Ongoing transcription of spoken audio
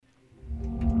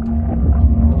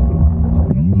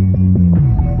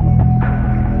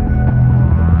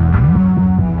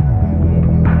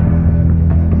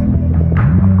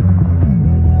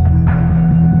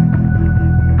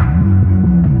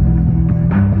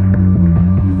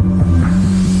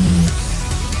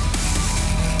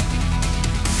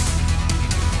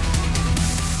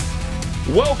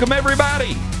Welcome,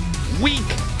 everybody. Week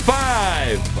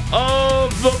 5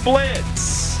 of the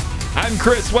Blitz. I'm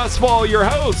Chris Westfall, your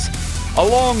host,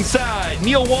 alongside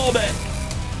Neil Waldeck,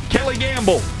 Kelly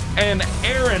Gamble, and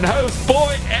Aaron Host.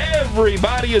 Boy,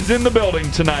 everybody is in the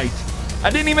building tonight. I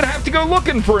didn't even have to go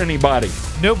looking for anybody.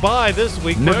 No bye this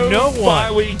week. No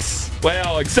bye weeks.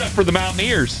 Well, except for the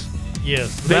Mountaineers.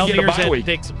 Yes, the They get a Mountaineers bye had week.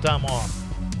 to take some time off.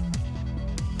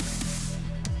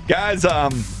 Guys,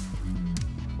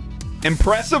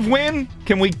 impressive win?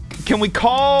 Can we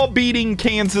call beating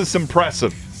Kansas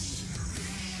impressive?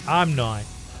 I'm not.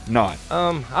 Not.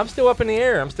 I'm still up in the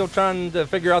air. I'm still trying to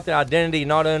figure out the identity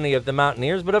not only of the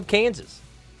Mountaineers, but of Kansas.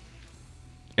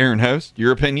 Aaron Host,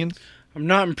 your opinions? I'm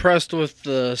not impressed with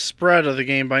the spread of the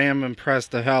game, but I am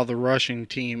impressed at how the rushing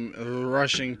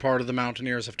part of the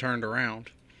Mountaineers have turned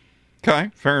around. Okay,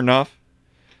 fair enough.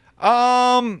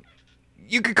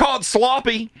 You could call it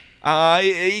sloppy.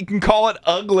 You can call it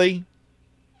ugly.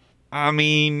 I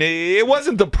mean, it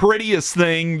wasn't the prettiest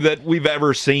thing that we've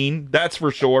ever seen. That's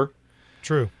for sure.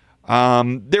 True.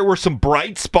 There were some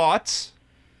bright spots.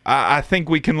 I think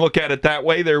we can look at it that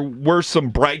way. There were some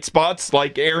bright spots.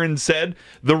 Like Aaron said,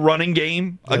 the running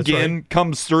game,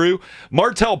 comes through.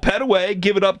 Martell Pettaway,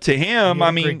 give it up to him.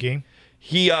 I mean, great game.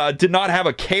 He did not have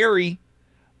a carry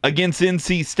against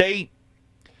NC State.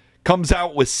 Comes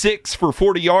out with 6 for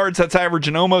 40 yards. That's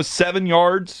averaging almost 7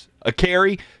 yards a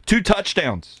carry. 2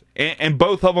 touchdowns. And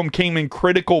both of them came in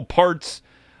critical parts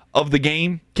of the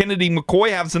game. Kennedy McCoy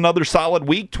has another solid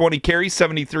week. 20 carries,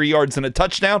 73 yards, and a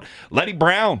touchdown. Letty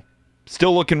Brown,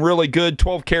 still looking really good.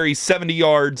 12 carries, 70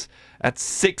 yards. That's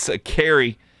 6 a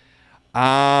carry.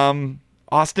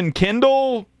 Austin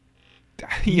Kendall,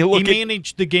 He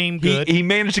managed the game good. He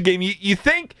managed the game. You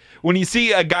think when you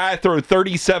see a guy throw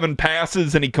 37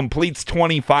 passes and he completes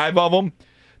 25 of them,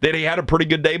 that he had a pretty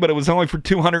good day, but it was only for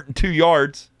 202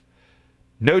 yards.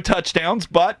 No touchdowns,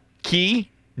 but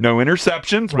key, no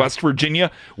interceptions. Right. West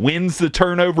Virginia wins the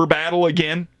turnover battle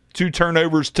again. 2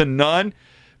 turnovers to none.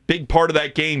 Big part of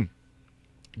that game.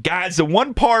 Guys, the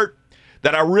one part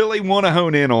that I really want to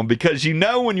hone in on, because you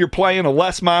know when you're playing a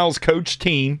Les Miles coach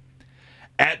team,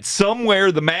 at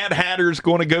somewhere the Mad Hatter's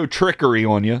going to go trickery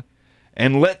on you.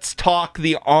 And let's talk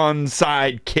the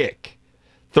onside kick.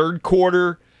 Third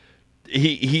quarter,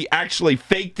 he actually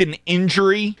faked an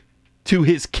injury to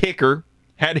his kicker,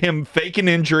 had him fake an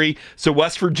injury so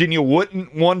West Virginia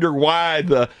wouldn't wonder why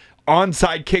the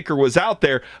onside kicker was out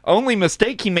there. Only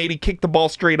mistake he made, he kicked the ball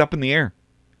straight up in the air.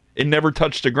 It never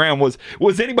touched the ground.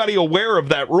 Was anybody aware of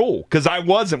that rule? Because I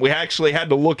wasn't. We actually had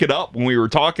to look it up when we were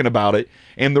talking about it.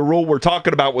 And the rule we're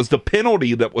talking about was the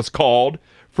penalty that was called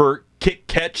for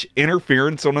kick-catch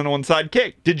interference on an onside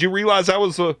kick. Did you realize that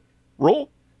was a rule?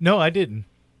 No, I didn't.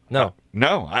 No.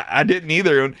 No, I didn't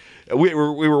either. And we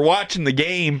were watching the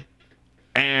game,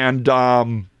 and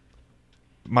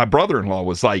my brother-in-law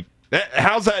was like,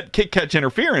 how's that kick-catch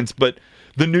interference? But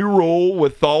the new rule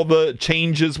with all the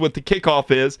changes with the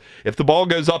kickoff is if the ball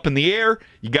goes up in the air,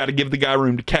 you got to give the guy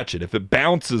room to catch it. If it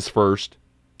bounces first,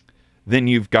 then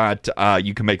you've got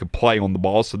you can make a play on the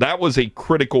ball. So that was a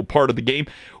critical part of the game.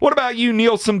 What about you,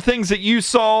 Neil? Some things that you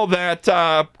saw that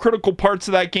critical parts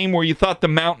of that game where you thought the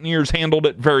Mountaineers handled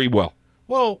it very well?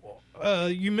 Well,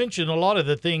 you mentioned a lot of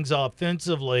the things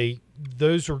offensively.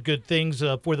 Those were good things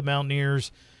for the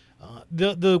Mountaineers.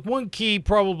 The one key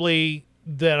probably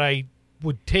that I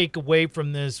would take away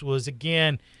from this was,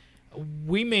 again,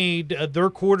 we made their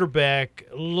quarterback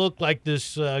look like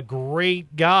this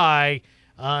great guy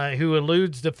who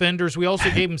eludes defenders. We also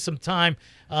gave him some time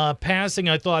passing,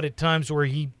 I thought, at times where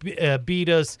he beat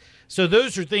us. So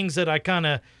those are things that I kind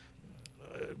of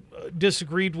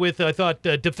disagreed with. I thought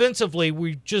defensively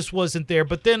we just wasn't there.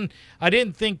 But then I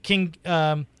didn't think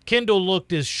Kendall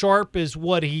looked as sharp as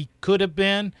what he could have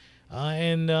been.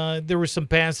 And there were some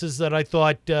passes that I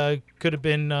thought could have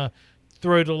been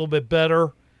thrown a little bit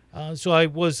better. So I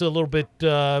was a little bit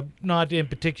not in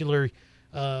particular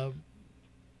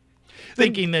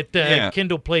thinking that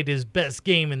Kendall played his best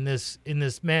game in this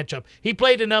matchup. He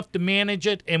played enough to manage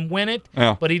it and win it,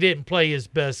 but he didn't play his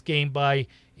best game by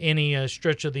any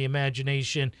stretch of the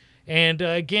imagination. And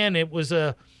again, it was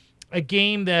a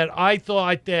game that I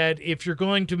thought that if you're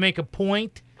going to make a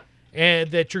point,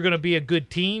 and that you're going to be a good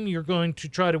team, you're going to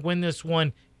try to win this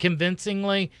one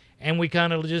convincingly, and we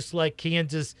kind of just let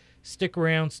Kansas stick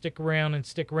around,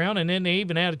 and then they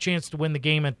even had a chance to win the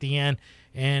game at the end,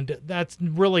 and that's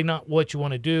really not what you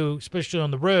want to do, especially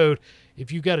on the road.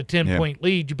 If you got a 10-point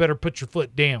lead, you better put your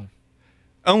foot down.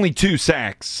 Only 2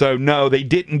 sacks, so no, they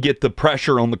didn't get the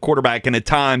pressure on the quarterback, and at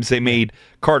times they made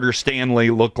Carter Stanley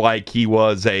look like he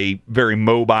was a very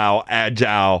mobile,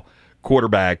 agile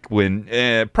quarterback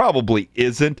when probably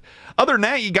isn't. Other than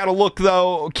that, you got to look,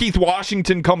 though. Keith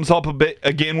Washington comes up a bit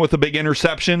again with a big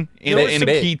interception in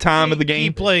a key time of the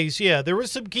game. Key plays, yeah. There were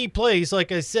some key plays,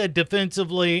 like I said,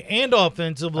 defensively and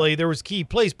offensively. There was key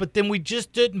plays, but then we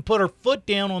just didn't put our foot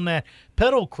down on that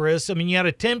pedal, Chris. I mean, you had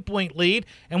a 10-point lead,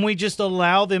 and we just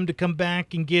allow them to come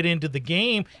back and get into the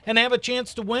game and have a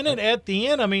chance to win it at the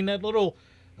end. I mean, that little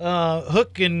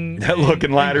hook and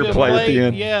ladder play at the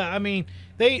end. Yeah, I mean,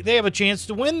 they have a chance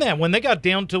to win that when they got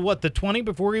down to the 20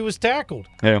 before he was tackled.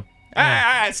 Yeah,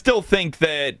 I still think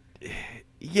that.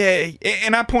 Yeah,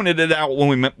 and I pointed it out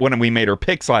when we made our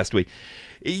picks last week.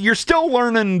 You're still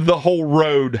learning the whole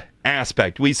road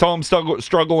aspect. We saw him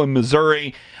struggle in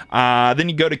Missouri. Then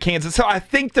you go to Kansas. So I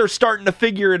think they're starting to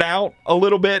figure it out a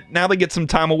little bit. Now they get some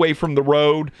time away from the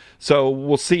road. So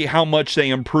we'll see how much they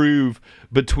improve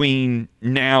between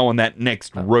now and that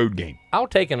next road game. I'll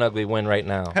take an ugly win right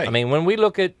now. Hey. I mean, when we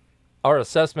look at our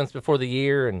assessments before the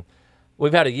year, and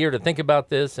we've had a year to think about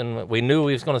this, and we knew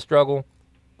we was going to struggle.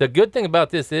 The good thing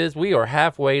about this is we are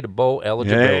halfway to bowl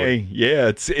eligibility. Hey, yeah,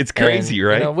 it's crazy, and,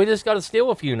 right? You know, we just got to steal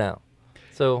a few now.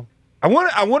 So I want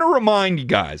to remind you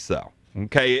guys, though,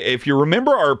 okay, if you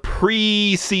remember our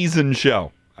preseason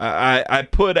show, I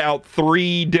put out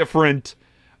 3 different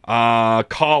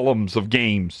columns of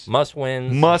games. Must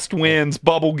wins,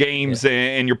 bubble games,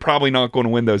 and you're probably not going to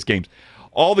win those games.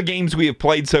 All the games we have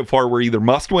played so far were either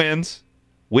must wins,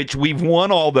 which we've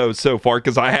won all those so far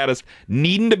because I had us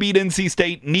needing to beat NC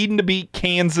State, needing to beat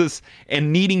Kansas,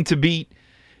 and needing to beat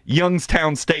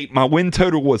Youngstown State. My win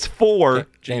total was 4.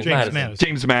 James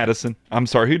Madison. I'm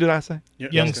sorry, who did I say?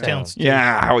 Youngstown State.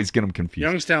 Yeah, I always get them confused.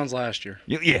 Youngstown's last year.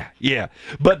 Yeah.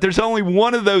 But there's only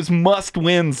one of those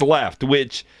must-wins left,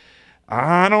 which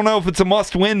I don't know if it's a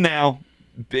must-win now.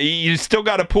 You still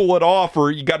got to pull it off,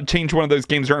 or you got to change one of those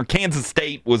games around. Kansas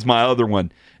State was my other one,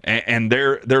 and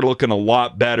they're looking a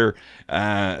lot better.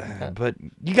 But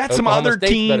you got some other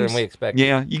teams. Better than we expected.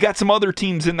 Yeah, you got some other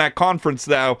teams in that conference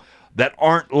though that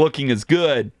aren't looking as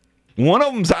good. One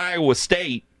of them's Iowa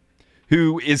State,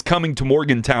 who is coming to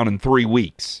Morgantown in 3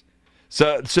 weeks.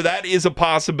 So that is a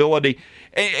possibility.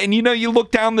 And you know, you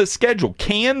look down the schedule.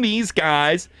 Can these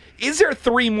guys? Is there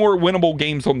 3 more winnable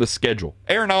games on the schedule?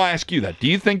 Aaron, I'll ask you that. Do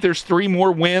you think there's 3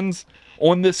 more wins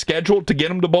on this schedule to get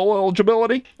them to bowl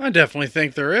eligibility? I definitely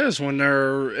think there is. When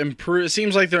they're it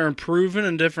seems like they're improving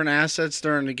in different assets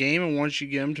during the game, and once you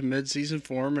get them to midseason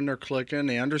form and they're clicking,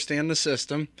 they understand the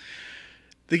system.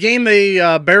 The game they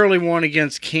barely won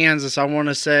against Kansas, I want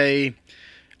to say,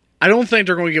 I don't think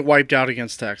they're going to get wiped out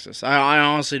against Texas. I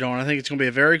honestly don't. I think it's going to be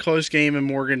a very close game in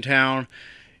Morgantown.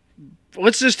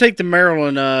 Let's just take the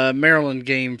Maryland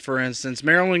game, for instance.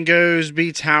 Maryland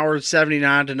beats Howard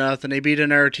 79-0. They beat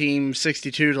another team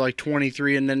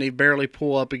 62-23, and then they barely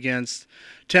pull up against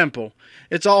Temple.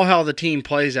 It's all how the team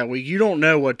plays that week. You don't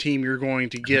know what team you're going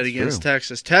to get against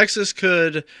Texas. Texas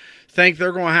could think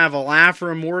they're going to have a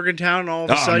laugher in Morgantown, and all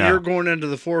of a sudden you're going into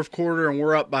the fourth quarter and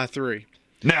we're up by 3.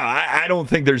 Now, I don't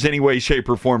think there's any way, shape,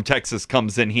 or form Texas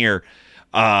comes in here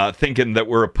thinking that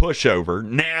we're a pushover.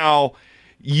 Now,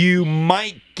 you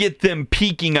might get them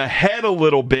peeking ahead a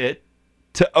little bit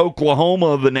to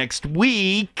Oklahoma the next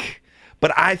week,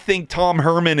 but I think Tom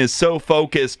Herman is so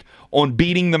focused on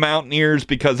beating the Mountaineers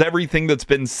because everything that's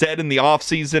been said in the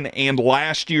offseason and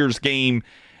last year's game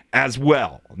as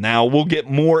well. Now, we'll get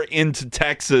more into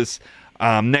Texas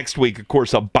next week. Of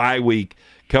course, a bye week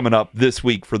coming up this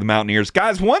week for the Mountaineers.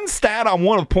 Guys, one stat I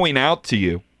want to point out to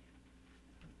you.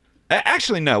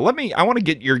 Actually, no. I want to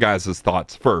get your guys'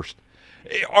 thoughts first.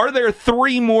 Are there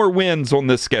 3 more wins on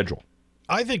this schedule?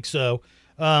 I think so.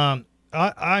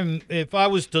 If I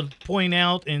was to point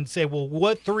out and say, well,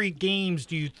 what 3 games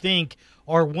do you think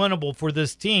are winnable for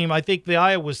this team? I think the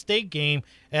Iowa State game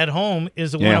at home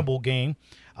is a winnable game.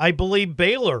 I believe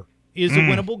Baylor is a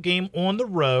winnable game on the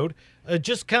road.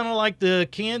 Just kind of like the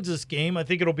Kansas game. I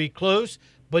think it'll be close,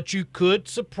 but you could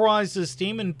surprise this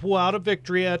team and pull out a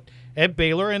victory at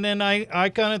Baylor. And then I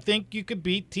kind of think you could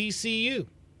beat TCU.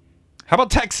 How about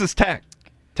Texas Tech?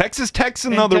 Texas Tech's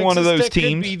another one of those Tech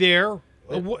teams. Could be there.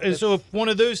 So if one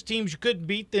of those teams you couldn't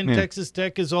beat, then Texas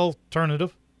Tech is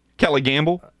alternative. Kelly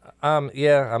Gamble?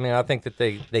 Yeah, I mean, I think that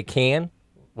they can,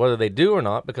 whether they do or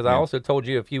not, because I also told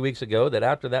you a few weeks ago that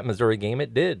after that Missouri game,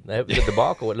 it did. It was a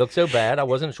debacle. It looked so bad. I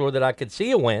wasn't sure that I could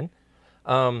see a win.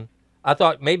 I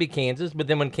thought maybe Kansas, but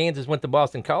then when Kansas went to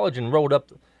Boston College and rolled up,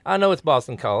 I know it's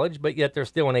Boston College, but yet they're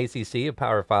still an ACC, a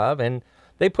Power 5, and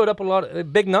they put up a lot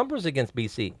of big numbers against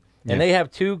BC. And they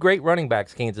have 2 great running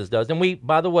backs, Kansas does. And we,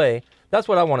 by the way, that's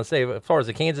what I want to say as far as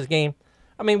the Kansas game.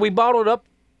 I mean, we bottled up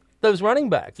those running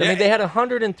backs. I mean, they had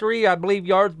 103, I believe,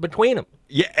 yards between them.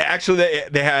 Yeah, actually,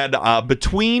 they had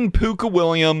between Puka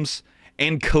Williams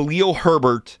and Khalil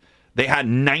Herbert, they had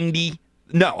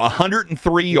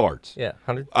 103 yards. Yeah,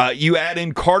 100. You add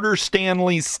in Carter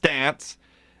Stanley's stats,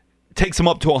 takes them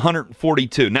up to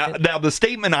 142. Now, the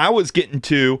statement I was getting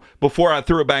to before I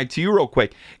threw it back to you real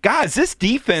quick, guys, this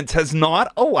defense has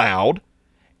not allowed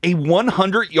a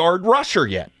 100-yard rusher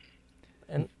yet.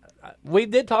 And we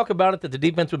did talk about it, that the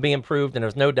defense would be improved, and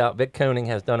there's no doubt Vic Koenig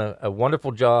has done a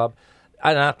wonderful job.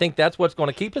 And I think that's what's going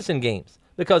to keep us in games.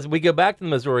 Because we go back to the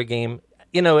Missouri game,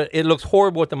 it looks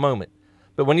horrible at the moment.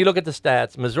 But when you look at the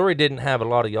stats, Missouri didn't have a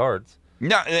lot of yards.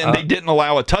 No, and they didn't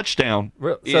allow a touchdown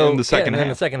in the second half. In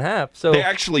the second half. So they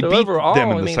actually beat overall,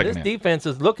 them in the second half. This defense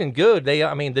is looking good.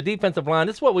 The defensive line,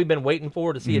 this is what we've been waiting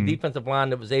for, to see a defensive line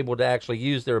that was able to actually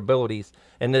use their abilities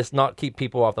and this not keep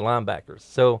people off the linebackers.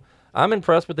 So I'm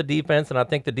impressed with the defense, and I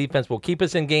think the defense will keep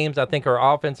us in games. I think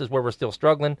our offense is where we're still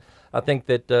struggling. I think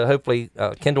that hopefully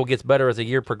Kendall gets better as the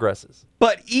year progresses.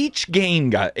 But each game,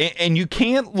 guys, and you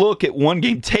can't look at one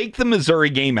game. Take the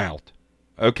Missouri game out.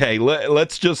 Okay,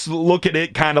 let's just look at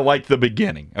it kind of like the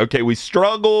beginning. Okay, we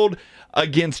struggled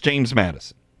against James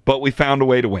Madison, but we found a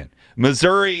way to win.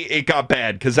 Missouri, it got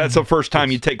bad because that's the first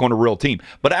time you take on a real team.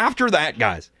 But after that,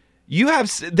 guys,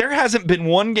 there hasn't been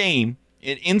one game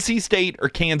in NC State or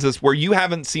Kansas where you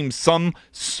haven't seen some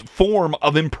form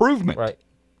of improvement. Right,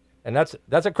 and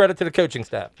that's a credit to the coaching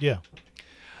staff. Yeah.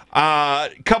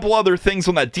 A couple other things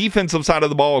on that defensive side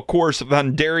of the ball. Of course,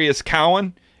 Vandarius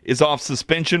Cowan is off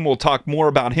suspension. We'll talk more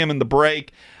about him in the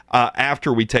break,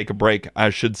 after we take a break,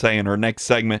 I should say, in our next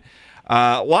segment.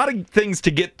 A lot of things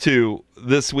to get to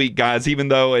this week, guys, even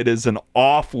though it is an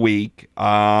off week.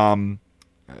 I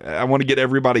want to get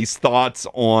everybody's thoughts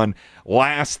on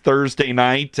last Thursday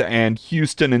night and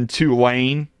Houston and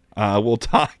Tulane. We'll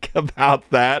talk about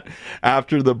that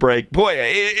after the break. Boy,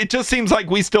 it just seems like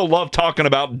we still love talking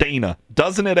about Dana,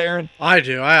 doesn't it, Aaron? I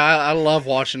do. I love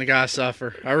watching the guy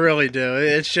suffer. I really do.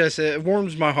 It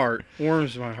warms my heart.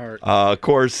 Of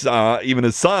course, even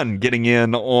his son getting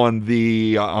in on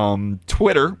the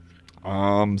Twitter.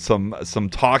 Some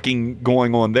talking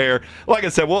going on there. Like I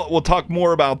said, we'll talk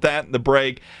more about that in the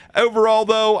break. Overall,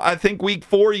 though, I think week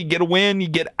 4, you get a win, you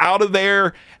get out of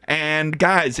there. And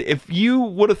guys, if you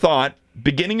would have thought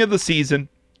beginning of the season,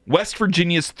 West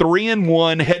Virginia's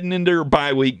 3-1 heading into their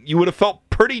bye week, you would have felt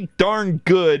pretty darn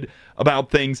good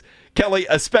about things, Kelly,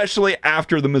 especially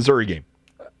after the Missouri game.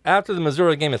 After the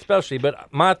Missouri game, especially, but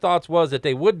my thoughts was that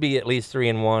they would be at least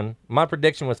 3-1. My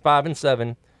prediction was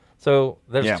 5-7. So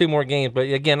there's 2 more games, but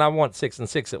again, I want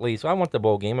 6-6 at least. So I want the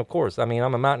bowl game, of course. I mean,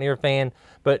 I'm a Mountaineer fan,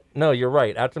 but no, you're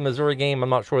right. After the Missouri game,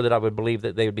 I'm not sure that I would believe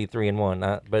that they would be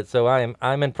 3-1. But so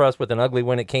I'm impressed with an ugly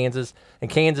win at Kansas, and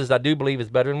Kansas I do believe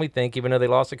is better than we think, even though they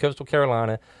lost to Coastal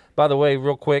Carolina. By the way,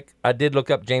 real quick, I did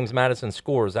look up James Madison's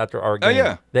scores after our game. Oh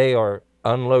yeah, they are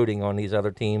unloading on these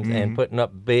other teams and putting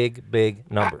up big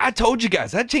numbers. I told you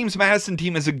guys that James Madison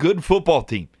team is a good football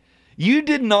team. You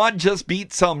did not just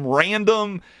beat some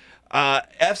random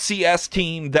FCS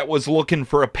team that was looking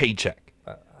for a paycheck.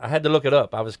 I had to look it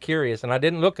up. I was curious, and I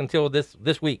didn't look until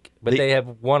this week. But they have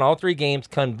won all 3 games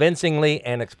convincingly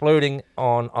and exploding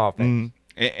on offense.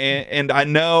 And I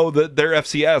know that they're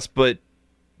FCS, but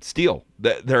still,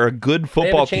 they're a good football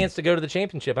team. They have a chance to go to the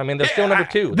championship. I mean, they're still number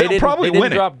 2. They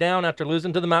didn't drop down after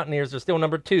losing to the Mountaineers. They're still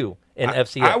number 2 in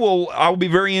FCS. I will be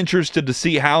very interested to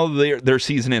see how their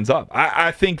season ends up.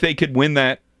 I think they could win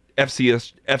that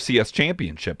FCS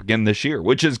championship again this year,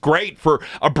 which is great for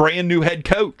a brand new head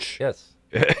coach. Yes.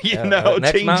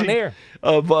 Changing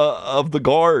of the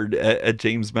guard at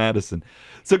James Madison.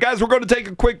 So, guys, we're going to take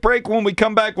a quick break. When we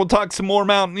come back, we'll talk some more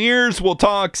Mountaineers. We'll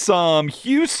talk some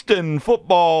Houston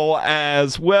football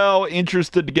as well.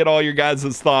 Interested to get all your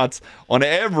guys' thoughts on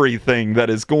everything that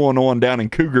is going on down in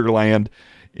Cougar Land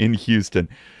in Houston.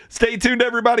 Stay tuned,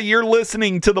 everybody. You're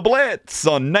listening to The Blitz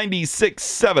on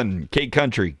 96.7 K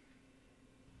Country.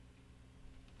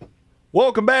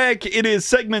 Welcome back. It is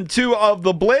segment 2 of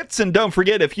The Blitz. And don't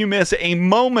forget, if you miss a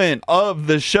moment of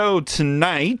the show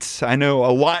tonight, I know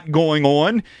a lot going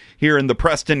on here in the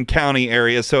Preston County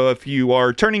area. So if you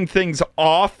are turning things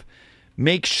off,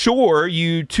 make sure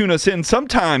you tune us in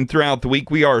sometime throughout the week.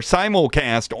 We are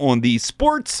simulcast on the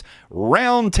Sports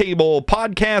Roundtable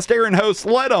podcast. Aaron hosts,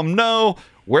 let them know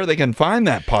where they can find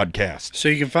that podcast. So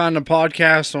you can find the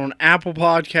podcast on Apple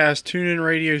Podcasts, TuneIn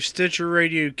Radio, Stitcher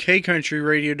Radio,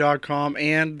 KCountryRadio.com,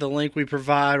 and the link we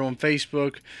provide on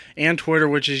Facebook and Twitter,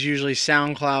 which is usually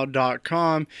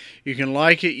SoundCloud.com. You can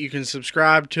like it, you can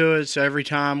subscribe to it, so every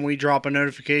time we drop a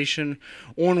notification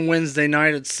on Wednesday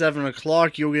night at 7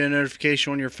 o'clock, you'll get a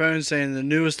notification on your phone saying the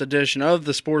newest edition of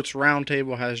the Sports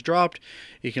Roundtable has dropped.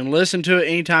 You can listen to it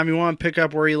anytime you want, pick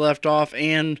up where you left off,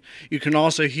 and you can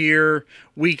also hear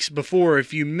weeks before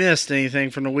if you missed anything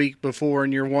from the week before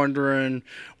and you're wondering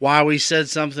why we said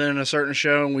something in a certain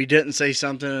show and we didn't say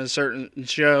something in a certain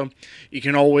show. You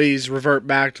can always revert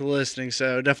back to listening,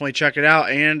 so definitely check it out,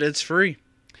 and it's free.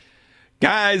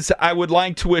 Guys, I would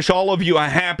like to wish all of you a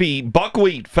happy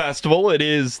Buckwheat Festival. It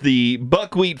is the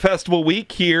Buckwheat Festival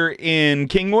week here in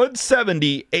Kingwood,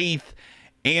 78th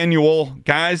annual.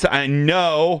 Guys, I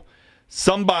know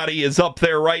somebody is up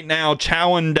there right now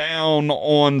chowing down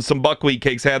on some buckwheat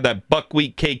cakes. I had that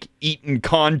buckwheat cake eating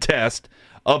contest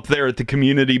up there at the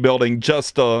community building.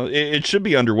 It should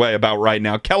be underway about right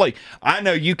now. Kelly, I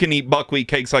know you can eat buckwheat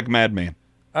cakes like a madman.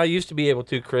 I used to be able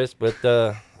to, Chris, but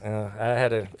I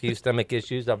had a few stomach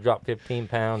issues. I've dropped 15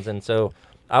 pounds, and so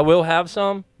I will have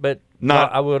some, but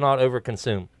I will not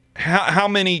overconsume. How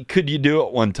many could you do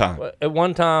at one time? At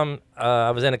one time,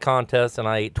 I was in a contest, and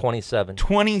I ate 27.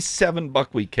 27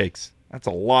 buckwheat cakes. That's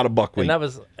a lot of buckwheat. And that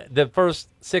was the first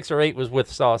 6 or 8 was with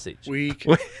sausage. Weak.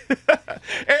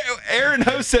 Aaron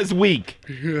Ho says weak.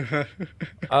 Mr.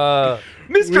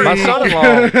 Mr.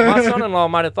 My son-in-law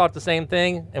might have thought the same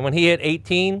thing, and when he hit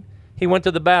 18, he went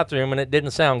to the bathroom, and it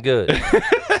didn't sound good.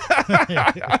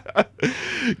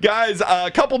 Guys, a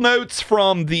couple notes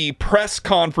from the press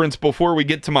conference before we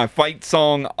get to my fight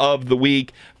song of the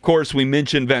week. Of course, we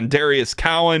mentioned Vandarius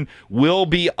Cowan will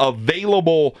be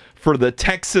available for the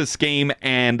Texas game,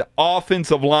 and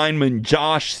offensive lineman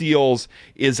Josh Seals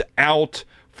is out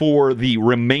for the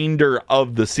remainder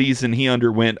of the season. He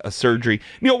underwent a surgery.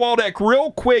 Neil Waldeck,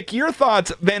 real quick, your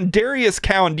thoughts. Vandarius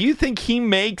Cowan, do you think he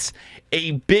makes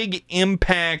a big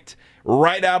impact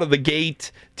right out of the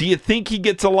gate? Do you think he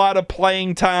gets a lot of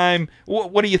playing time?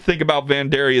 What do you think about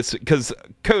Vandarius? Because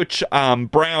Coach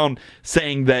Brown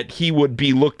saying that he would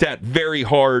be looked at very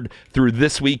hard through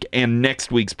this week and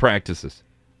next week's practices.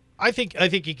 I think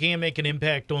he can make an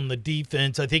impact on the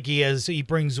defense. I think he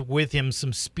brings with him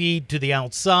some speed to the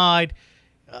outside.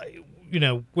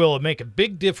 Will it make a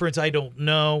big difference? I don't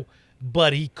know,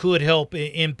 but he could help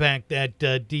impact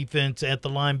that defense at the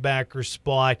linebacker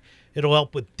spot. It'll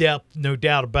help with depth, no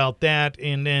doubt about that.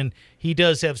 And then he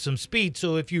does have some speed.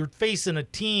 So if you're facing a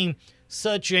team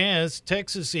such as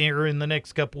Texas here in the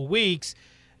next couple of weeks,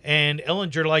 and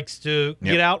Ellinger likes to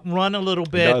get out and run a little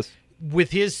bit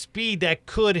with his speed, that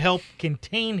could help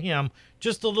contain him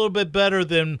just a little bit better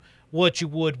than what you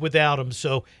would without him.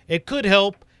 So it could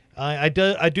help. I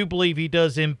do believe he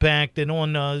does impact. And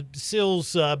on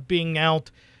Sills being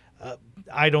out,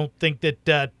 I don't think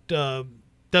that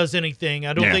does anything.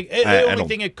 I don't think the only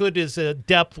thing it could is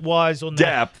depth-wise on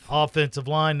the offensive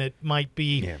line that might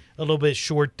be a little bit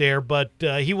short there. But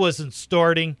he wasn't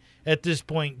starting at this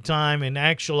point in time, and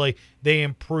actually they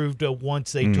improved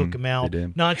once they took him out.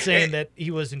 Not saying that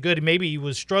he wasn't good. Maybe he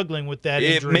was struggling with that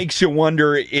injury. It makes you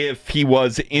wonder if he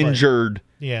was injured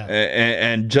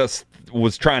and just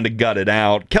was trying to gut it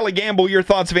out. Kelly Gamble, your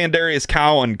thoughts of Vandarius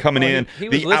Cowan coming in,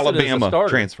 the Alabama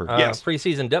transfer.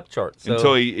 Preseason depth chart. So,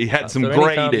 until he had some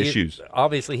great issues.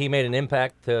 Obviously, he made an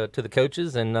impact to the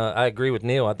coaches, and I agree with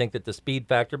Neil. I think that the speed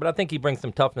factor, but I think he brings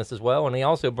some toughness as well, and he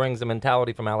also brings the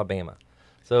mentality from Alabama.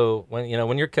 So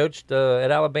when you're coached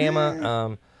at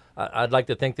Alabama, I'd like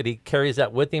to think that he carries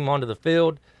that with him onto the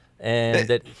field, and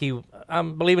that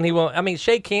I'm believing he will. I mean,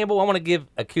 Shea Campbell, I want to give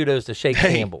a kudos to Shea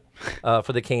Campbell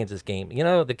for the Kansas game.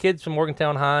 The kids from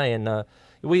Morgantown High, and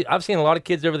I've seen a lot of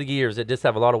kids over the years that just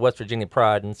have a lot of West Virginia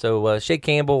pride, and so Shea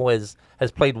Campbell has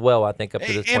played well, I think, up to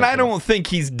this point. And I don't think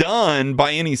he's done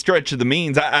by any stretch of the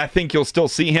means. I think you'll still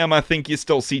see him. I think you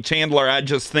still see Chandler. I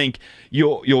just think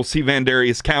you'll see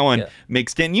Vandarius Cowan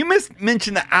mixed in. You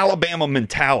mentioned the Alabama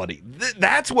mentality.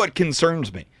 That's what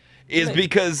concerns me.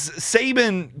 Because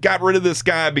Saban got rid of this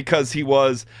guy because he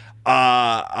was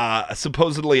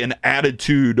supposedly an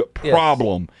attitude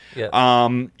problem. Yes.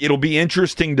 It'll be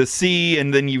interesting to see,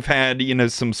 and then you've had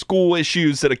some school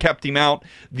issues that have kept him out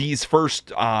these first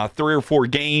 3 or 4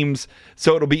 games,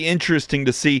 so it'll be interesting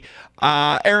to see.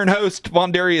 Aaron Host,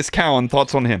 Vandarius Cowan,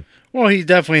 thoughts on him? Well, he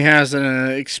definitely has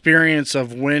an experience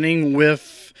of winning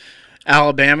with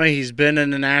Alabama. He's been in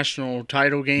the national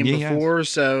title game before,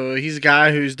 so he's a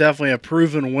guy who's definitely a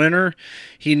proven winner.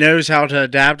 He knows how to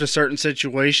adapt to certain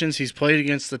situations. He's played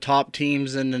against the top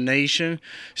teams in the nation,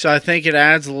 so I think it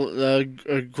adds a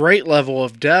great level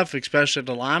of depth, especially at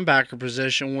the linebacker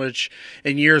position, which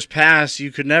in years past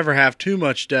you could never have too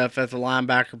much depth at the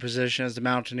linebacker position, as the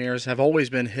Mountaineers have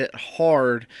always been hit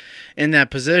hard in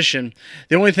that position.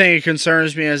 The only thing that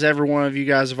concerns me, as every one of you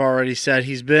guys have already said,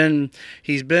 he's been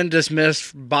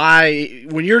dismissed by,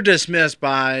 when you're dismissed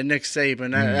by Nick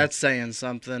Saban, that's saying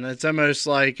something. It's almost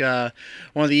like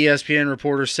one of the ESPN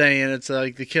reporters saying it's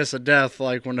like the kiss of death,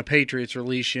 like when the Patriots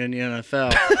release you in the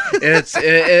NFL.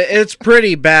 It's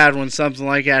pretty bad when something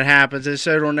like that happens. It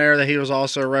showed on there that he was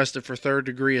also arrested for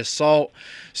third-degree assault.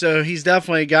 So he's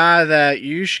definitely a guy that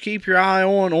you should keep your eye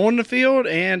on the field,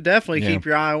 and definitely keep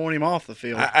your eye on him off the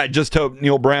field. I just hope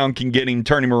Neil Brown can get him,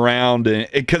 turn him around,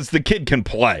 because the kid can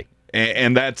play,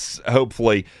 and that's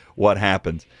hopefully what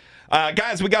happens.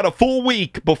 Guys, we got a full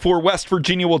week before West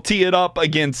Virginia will tee it up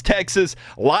against Texas.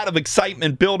 A lot of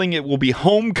excitement building. It will be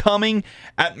homecoming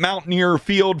at Mountaineer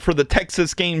Field for the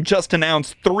Texas game. Just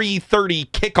announced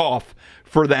 3:30 kickoff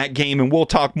for that game, and we'll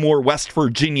talk more West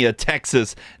Virginia,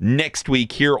 Texas next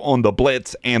week here on The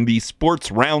Blitz and the Sports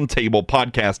Roundtable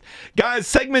podcast. Guys,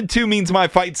 segment 2 means my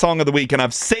fight song of the week, and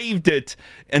I've saved it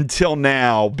until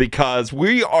now because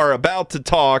we are about to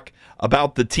talk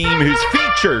about the team who's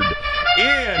featured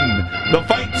in the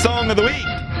fight song of the week.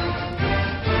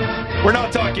 We're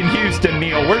not talking Houston,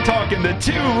 Neil. We're talking the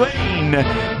Tulane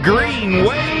Green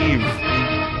Wave.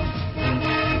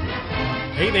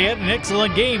 Hey, they had an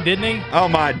excellent game, didn't they? Oh,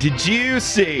 my. Did you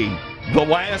see the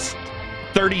last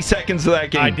 30 seconds of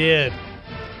that game? I did.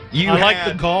 I like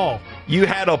the call. You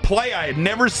had a play I had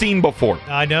never seen before.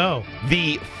 I know.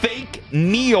 The fake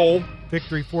kneel.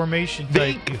 Victory formation.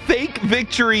 Fake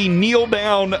victory kneel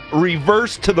down,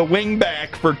 reverse to the wing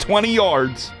back for 20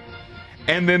 yards.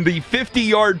 And then the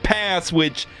 50-yard pass,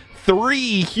 which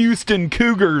 3 Houston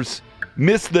Cougars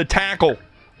missed the tackle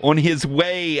on his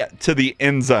way to the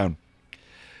end zone.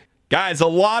 Guys, a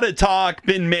lot of talk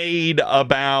been made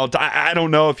about, I don't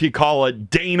know if you call it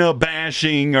Dana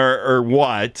bashing or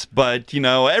what, but,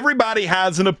 everybody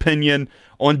has an opinion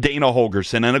on Dana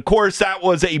Holgorsen. And, of course, that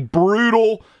was a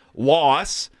brutal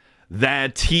loss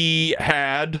that he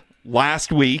had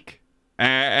last week.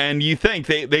 And you think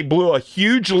they blew a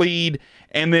huge lead,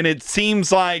 and then it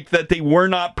seems like that they were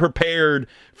not prepared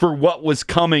for what was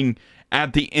coming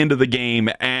at the end of the game.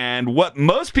 And what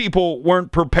most people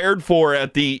weren't prepared for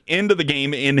at the end of the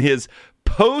game in his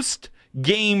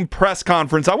post-game press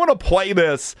conference. I want to play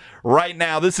this right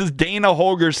now. This is Dana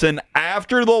Holgorsen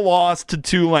after the loss to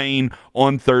Tulane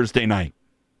on Thursday night.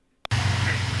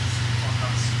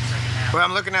 Well,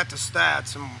 I'm looking at the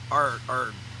stats, and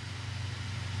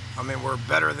we're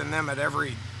better than them at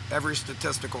every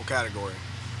statistical category.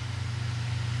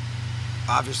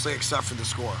 Obviously, except for the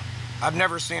score. I've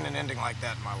never seen an ending like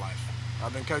that in my life.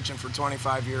 I've been coaching for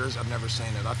 25 years. I've never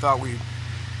seen it. I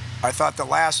thought the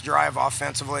last drive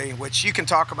offensively, which you can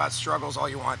talk about struggles all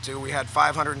you want to. We had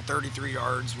 533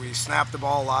 yards. We snapped the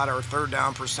ball a lot. Our third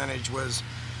down percentage was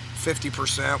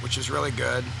 50%, which is really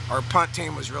good. Our punt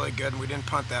team was really good, and we didn't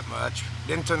punt that much.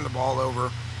 Didn't turn the ball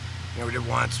over. We did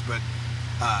once, but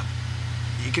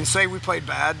you can say we played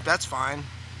bad. That's fine.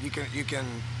 You can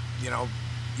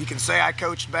say I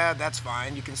coached bad. That's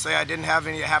fine. You can say I didn't have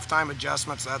any halftime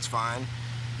adjustments. That's fine.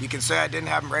 You can say I didn't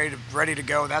have them ready to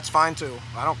go. That's fine too.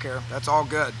 I don't care. That's all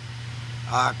good.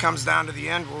 It comes down to the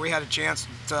end where we had a chance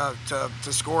to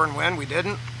score and win. We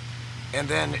didn't. And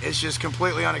then it's just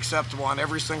completely unacceptable on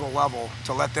every single level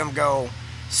to let them go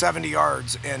 70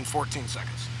 yards in 14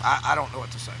 seconds. I don't know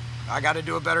what to say. I got to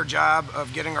do a better job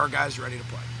of getting our guys ready to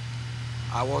play.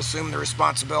 I will assume the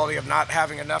responsibility of not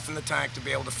having enough in the tank to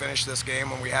be able to finish this game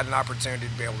when we had an opportunity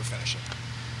to be able to finish it.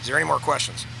 Is there any more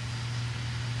questions?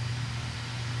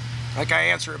 I think I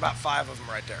answered about 5 of them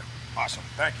right there. Awesome.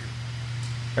 Thank you.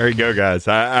 There you go, guys.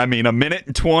 I mean, a minute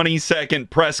and 20-second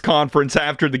press conference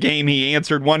after the game. He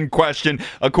answered one question.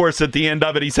 Of course, at the end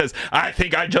of it, he says, I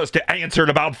think I just answered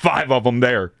about 5 of them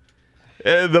there.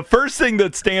 The first thing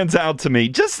that stands out to me,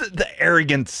 just the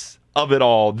arrogance of it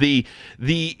all.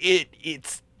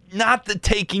 It's not the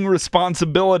taking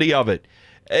responsibility of it.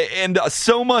 And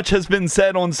so much has been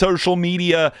said on social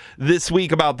media this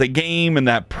week about the game and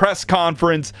that press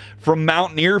conference from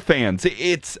Mountaineer fans.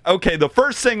 It's, okay, the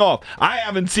first thing off, I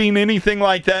haven't seen anything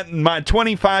like that in my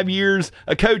 25 years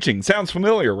of coaching. Sounds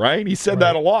familiar, right? He said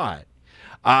that a lot.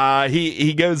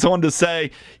 He goes on to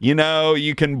say,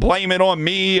 you can blame it on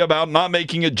me about not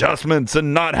making adjustments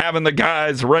and not having the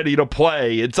guys ready to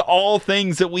play. It's all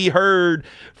things that we heard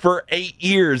for 8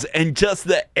 years, and just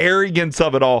the arrogance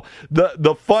of it all.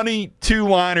 The funny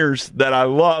two-liners that I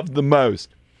love the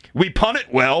most. We punted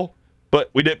well, but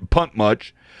we didn't punt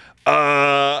much.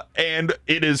 And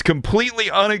it is completely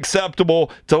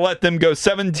unacceptable to let them go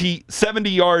 70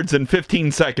 yards in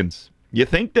 15 seconds. You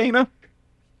think, Dana?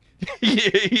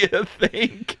 You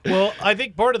think? Well, I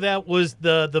think part of that was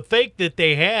the fake that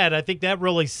they had. I think that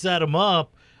really set them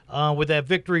up with that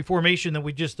victory formation that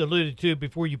we just alluded to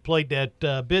before you played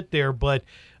that bit there. But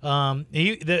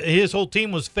his whole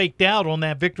team was faked out on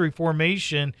that victory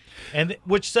formation, and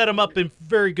which set him up in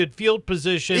very good field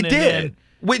position. It did.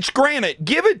 Which, granted,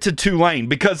 give it to Tulane,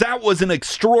 because that was an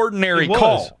extraordinary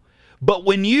call. But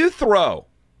when you throw,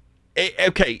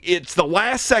 okay, it's the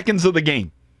last seconds of the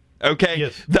game. Okay,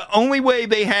 yes. The only way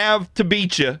they have to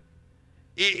beat you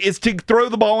is to throw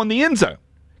the ball in the end zone.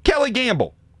 Kelly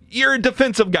Gamble, you're a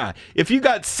defensive guy. If you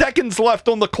got seconds left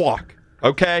on the clock,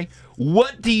 okay,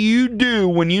 what do you do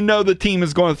when you know the team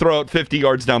is going to throw it 50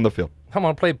 yards down the field? I'm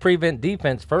going to play prevent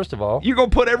defense, first of all. You're going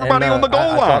to put everybody on the goal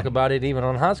line. I talk about it even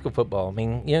on high school football. I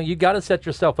mean, you got to set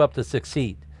yourself up to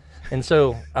succeed. And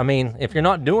so, I mean, if you're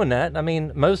not doing that, I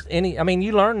mean,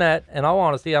 you learn that, in all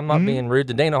honesty. I'm not being rude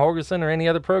to Dana Holgerson or any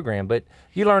other program, but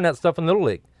you learn that stuff in Little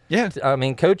League. Yeah. I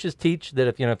mean, coaches teach that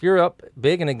if you're up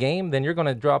big in a game, then you're going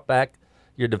to drop back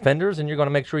your defenders, and you're going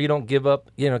to make sure you don't give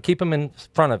up, keep them in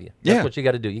front of you. That's what you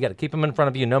got to do. You got to keep them in front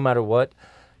of you no matter what.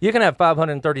 You can have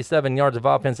 537 yards of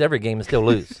offense every game and still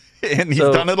lose. And he's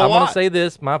done it a lot. I want to say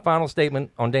this. My final statement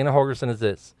on Dana Holgerson is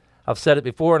this. I've said it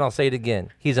before, and I'll say it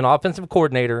again. He's an offensive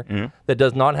coordinator that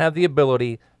does not have the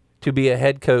ability to be a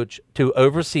head coach to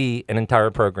oversee an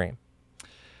entire program.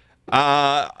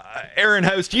 Aaron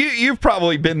Host, you've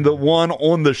probably been the one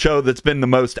on the show that's been the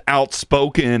most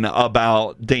outspoken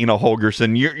about Dana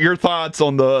Holgerson. Your thoughts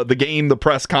on the game, the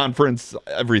press conference,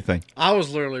 everything. I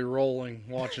was literally rolling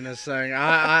watching this thing.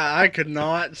 I could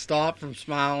not stop from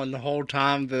smiling the whole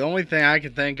time. The only thing I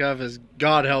could think of is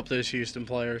God help those Houston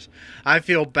players. I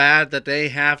feel bad that they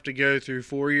have to go through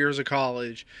 4 years of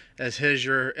college as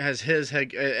your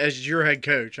head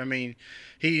coach. I mean,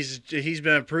 he's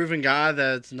been a proven guy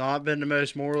that's not been the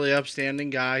most morally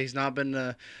upstanding guy. He's not been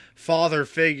the father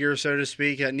figure, so to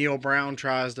speak, that Neil Brown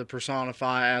tries to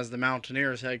personify as the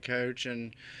Mountaineers head coach.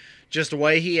 And just the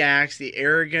way he acts, the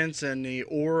arrogance and the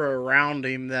aura around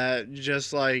him, that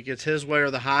just like it's his way or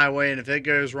the highway, and if it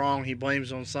goes wrong, he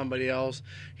blames it on somebody else.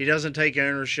 He doesn't take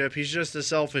ownership. He's just a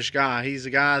selfish guy. He's a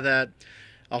guy that,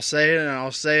 I'll say it and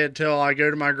I'll say it till I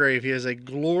go to my grave, he is a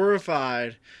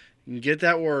glorified, you can get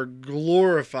that word,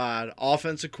 glorified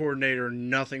offensive coordinator,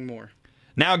 nothing more.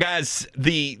 Now, guys,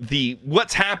 the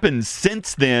what's happened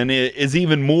since then is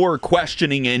even more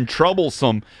questioning and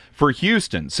troublesome for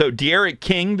Houston. So, De'Aaron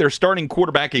King, their starting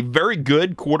quarterback, a very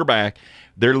good quarterback,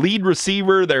 their lead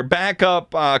receiver, their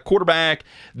backup quarterback,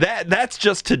 that's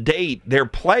just to date. They're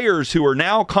players who are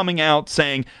now coming out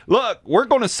saying, look, we're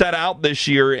going to set out this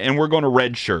year and we're going to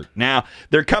redshirt. Now,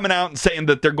 they're coming out and saying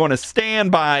that they're going to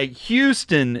stand by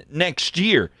Houston next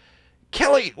year.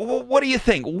 Kelly, what do you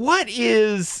think?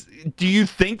 Do you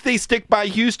think they stick by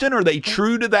Houston? Are they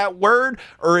true to that word?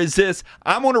 Or is this,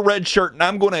 I'm on a red shirt and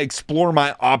I'm going to explore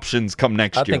my options come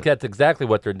next year? I think that's exactly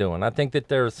what they're doing. I think that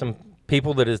there are some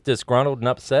people that is disgruntled and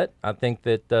upset. I think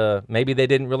that maybe they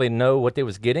didn't really know what they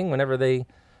was getting whenever they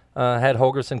had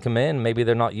Holgerson come in. Maybe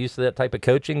they're not used to that type of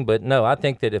coaching. But, no, I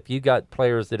think that if you got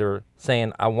players that are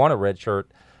saying, I want a red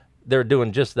shirt, they're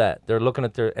doing just that. They're looking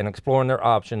at and exploring their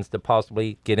options to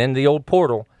possibly get in the old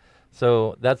portal.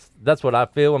 So that's what I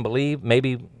feel and believe.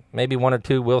 Maybe one or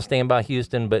two will stand by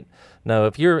Houston, but no.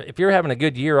 If you're having a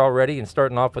good year already and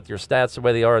starting off with your stats the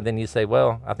way they are, then you say,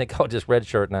 well, I think I'll just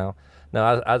redshirt now.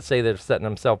 No, I'd say they're setting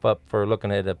themselves up for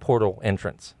looking at a portal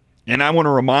entrance. And I want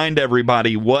to remind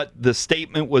everybody what the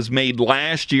statement was made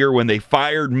last year when they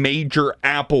fired Major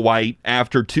Applewhite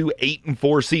after 2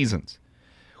 8-4 seasons.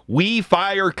 We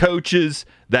fire coaches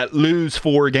that lose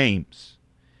 4 games.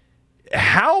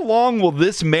 How long will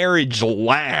this marriage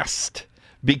last?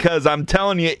 Because I'm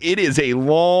telling you, it is a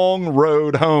long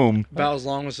road home. About as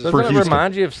long as Doesn't it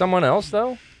remind you of someone else,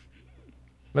 though?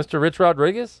 Mr. Rich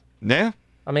Rodriguez? Yeah.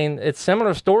 I mean, it's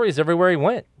similar stories everywhere he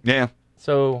went. Yeah.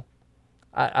 So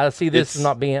I see this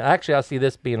not being – actually, I see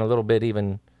this being a little bit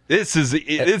even – This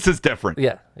is different.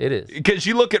 Yeah, it is. Because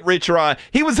you look at Rich Rod,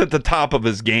 he was at the top of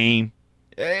his game.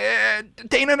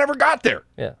 Dana never got there.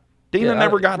 Yeah. Dana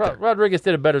never got there. Rodriguez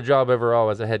did a better job overall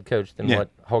as a head coach than what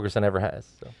Holgerson ever has.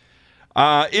 So.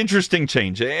 Interesting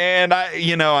change. And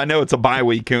I know it's a bye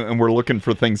week and we're looking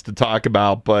for things to talk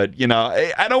about, but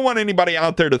I don't want anybody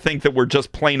out there to think that we're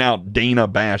just plain out Dana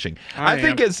bashing. I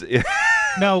think it's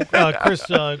no, Chris,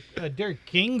 Derek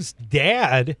King's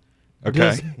dad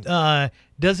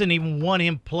doesn't even want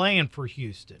him playing for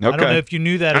Houston. Okay. I don't know if you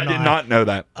knew that or not. I did not know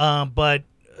that. But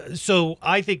so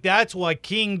I think that's why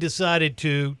King decided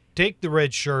to take the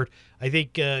red shirt. I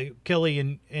think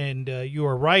Kelly and you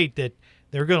are right that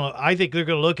I think they're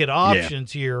gonna look at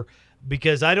options here,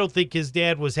 because I don't think his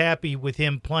dad was happy with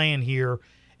him playing here.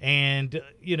 And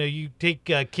you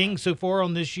take King so far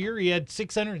on this year, he had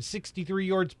 663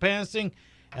 yards passing,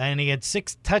 and he had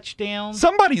 6 touchdowns.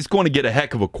 Somebody's going to get a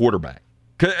heck of a quarterback,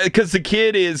 because the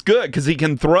kid is good, because he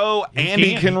can throw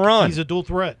he can run. He's a dual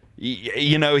threat.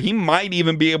 He might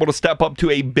even be able to step up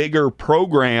to a bigger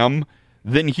program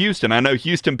than Houston. I know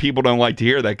Houston people don't like to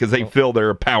hear that because they feel they're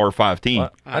a Power 5 team.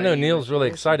 Well, I know Neil's really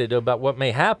excited about what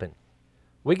may happen.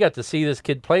 We got to see this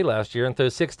kid play last year and throw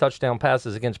 6 touchdown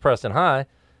passes against Preston High.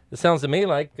 It sounds to me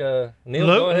like Neil.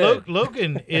 Go ahead.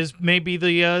 Logan is maybe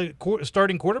the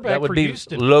starting quarterback that would for be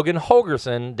Houston. Logan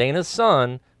Holgerson, Dana's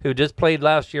son, who just played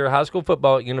last year high school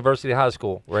football at University High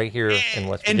School right here in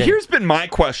West Virginia. And here's been my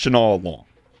question all along.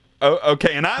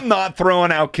 Okay, and I'm not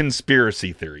throwing out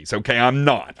conspiracy theories, okay? I'm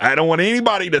not. I don't want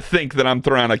anybody to think that I'm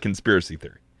throwing out a conspiracy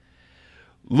theory.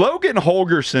 Logan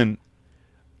Holgerson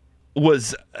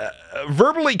was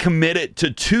verbally committed to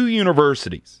 2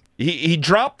 universities. He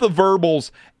dropped the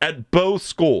verbals at both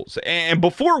schools. And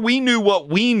before we knew what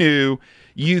we knew,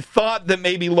 you thought that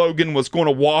maybe Logan was going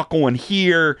to walk on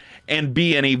here and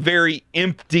be in a very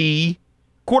empty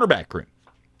quarterback room.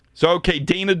 So, okay,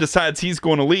 Dana decides he's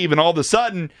going to leave, and all of a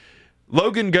sudden,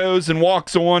 Logan goes and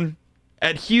walks on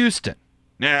at Houston.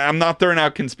 Now, I'm not throwing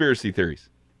out conspiracy theories.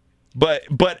 But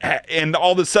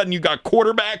all of a sudden, you got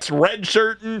quarterbacks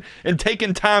redshirting and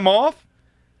taking time off.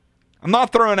 I'm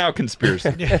not throwing out conspiracy.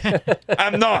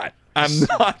 I'm not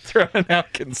throwing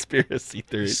out conspiracy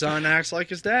theories. His son acts like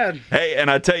his dad. Hey, and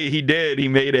I tell you, he did. He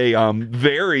made a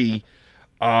very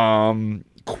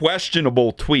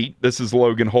questionable tweet. This is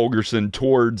Logan Holgerson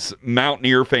towards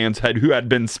Mountaineer fans who had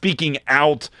been speaking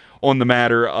out on the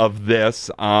matter of this,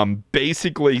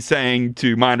 basically saying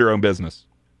to mind your own business.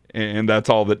 And that's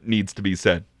all that needs to be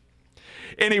said.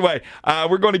 Anyway,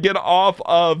 we're going to get off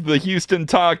of the Houston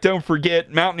talk. Don't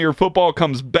forget, Mountaineer football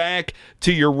comes back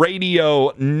to your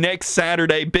radio next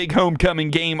Saturday. Big homecoming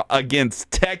game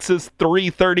against Texas,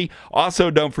 3:30.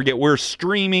 Also, don't forget, we're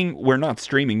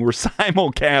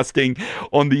simulcasting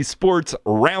on the Sports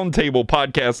Roundtable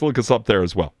podcast. Look us up there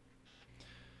as well.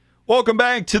 Welcome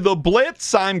back to The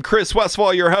Blitz. I'm Chris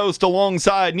Westfall, your host,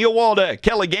 alongside Neil Waldeck,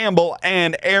 Kelly Gamble,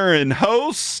 and Aaron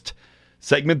Host.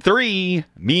 Segment 3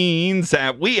 means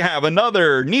that we have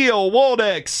another Neil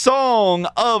Waldeck Song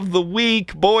of the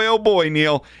Week. Boy, oh boy,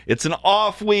 Neil, it's an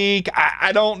off week.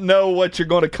 I don't know what you're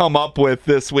going to come up with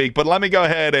this week, but let me go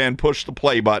ahead and push the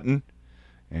play button,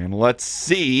 and let's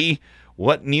see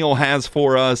what Neil has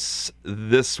for us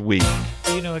this week.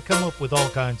 I come up with all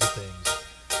kinds of things.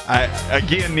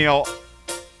 Again, Neil,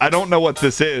 I don't know what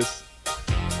this is.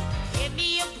 Give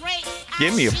me a break.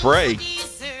 Give me a break.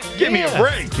 Give me a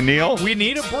break, Neil. We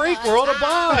need a break. We're on a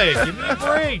bye. Give me a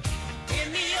break.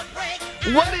 Give me a break.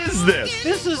 What is this?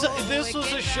 This was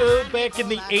a show back in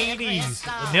the 80s.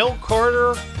 Nell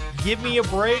Carter, Give Me a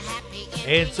Break.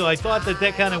 And so I thought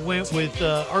that kind of went with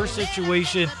our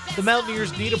situation. The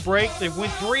Mountaineers need a break. They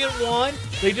went 3-1.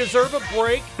 They deserve a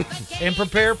break and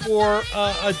prepare for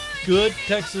a good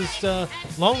Texas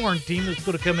Longhorn team that's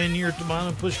going to come in here tomorrow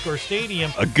and Pushkar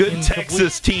Stadium. A good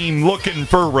Texas team looking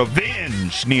for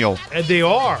revenge, Neil. And they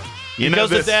are.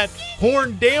 Because of that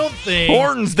horn down thing.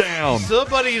 Horns down.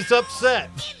 Somebody's upset.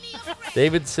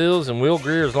 David Sills and Will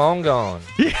Greer's long gone.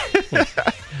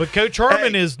 But Coach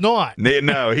Harmon is not.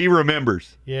 No, he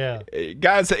remembers. Yeah.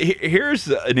 Guys, here's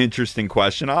an interesting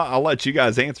question. I'll let you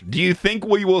guys answer. Do you think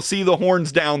we will see the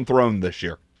horns down thrown this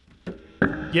year?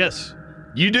 Yes.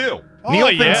 You do? Oh,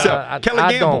 Neil yeah. thinks so. Kelly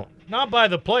I Gamble. don't. Not by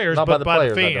the players, Not but by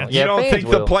the players, fans. Yeah, You don't fans think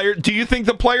the will. players? Do you think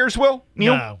the players will,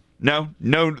 Neil? No.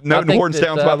 No I think horns that,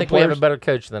 down by I the think we have players? a better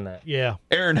coach than that. Yeah.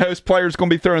 Aaron Host players going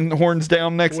to be throwing the horns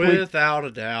down next week? Without a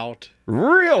doubt.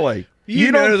 Really?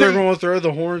 You know they're going to throw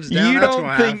the horns down. You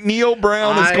don't think Neil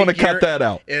Brown is going to cut that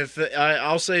out?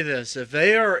 I'll say this. If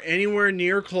they are anywhere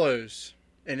near close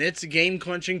and it's a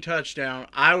game-clinching touchdown,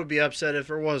 I would be upset if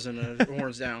there wasn't a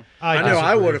horns down. I know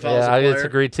I would if I was a player. I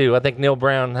disagree, too. I think Neil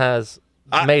Brown has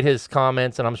made his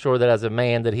comments, and I'm sure that as a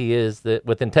man that he is, that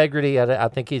with integrity, I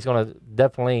think he's going to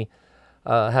definitely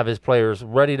have his players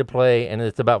ready to play, and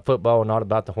it's about football and not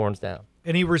about the horns down.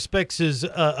 And he respects his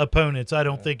opponents. I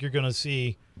don't think you're going to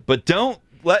see. But don't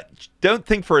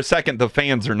think for a second the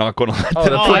fans are not going to let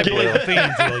them I forget. believe the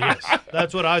fans will, yes.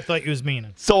 That's what I thought you was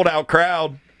meaning. Sold out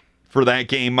crowd for that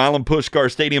game. Milan Puskar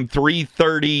Stadium,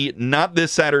 3:30, not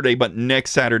this Saturday, but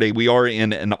next Saturday. We are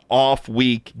in an off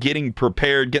week, getting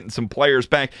prepared, getting some players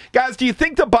back. Guys, do you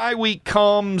think the bye week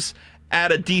comes at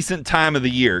a decent time of the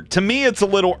year? To me, it's a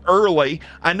little early.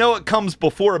 I know it comes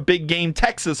before a big game.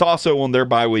 Texas also on their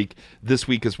bye week this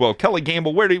week as well. Kelly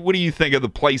Gamble, what do you think of the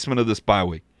placement of this bye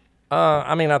week?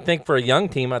 I think for a young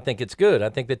team, I think it's good. I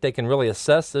think that they can really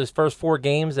assess those first 4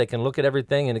 games. They can look at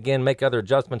everything and, again, make other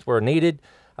adjustments where needed.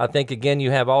 I think, again,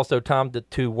 you have also time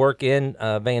to work in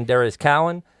Van Darius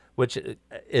Cowan, which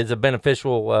is a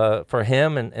beneficial for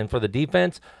him and for the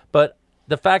defense. But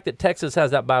the fact that Texas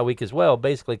has that bye week as well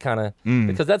basically kind of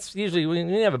because that's usually when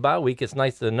you have a bye week, it's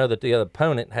nice to know that the other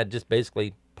opponent had just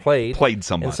basically played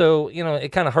somebody. And so,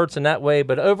 it kind of hurts in that way.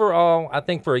 But overall, I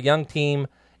think for a young team,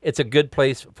 it's a good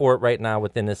place for it right now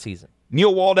within this season.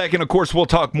 Neil Waldeck, and of course, we'll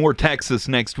talk more Texas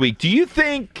next week. Do you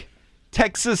think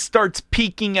Texas starts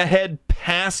peeking ahead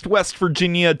past West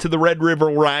Virginia to the Red River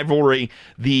rivalry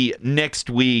the next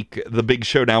week, the big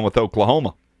showdown with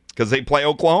Oklahoma? Because they play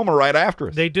Oklahoma right after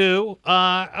us. They do.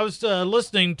 I was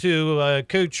listening to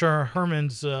Coach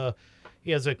Herman's,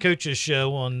 he has a coach's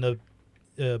show on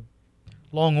the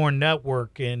Longhorn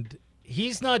Network, and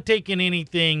he's not taking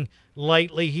anything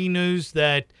lightly. He knows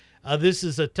that this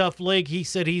is a tough league. He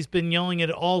said he's been yelling it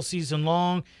all season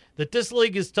long, that this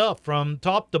league is tough from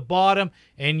top to bottom,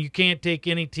 and you can't take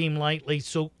any team lightly.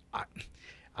 So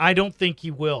I don't think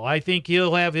he will. I think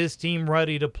he'll have his team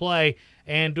ready to play.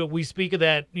 And we speak of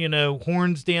that,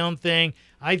 horns down thing.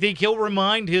 I think he'll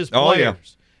remind his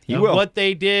players of what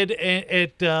they did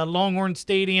at Longhorn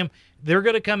Stadium. They're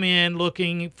going to come in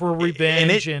looking for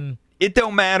revenge. It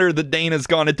don't matter that Dana's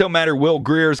gone. It don't matter Will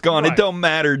Greer's gone. Right. It don't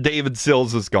matter David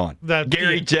Sills is gone.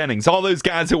 Gary Jennings, all those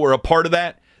guys that were a part of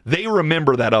that, they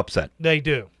remember that upset. They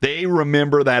do. They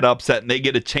remember that upset, and they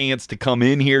get a chance to come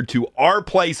in here to our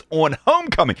place on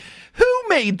homecoming. Who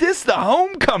made this the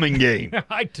homecoming game?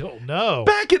 I don't know.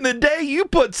 Back in the day, you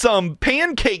put some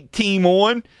pancake team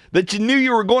on that you knew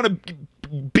you were going to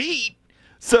beat,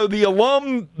 so the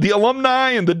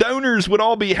alumni and the donors would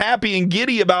all be happy and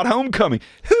giddy about homecoming.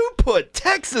 Who put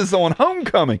Texas on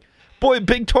homecoming? Boy,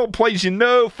 Big 12 plays you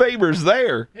no favors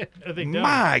there.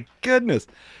 My goodness.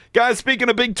 Guys, speaking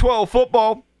of Big 12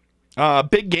 football,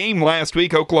 big game last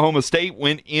week. Oklahoma State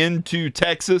went into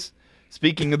Texas.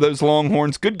 Speaking of those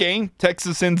Longhorns, good game.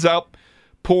 Texas ends up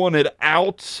pulling it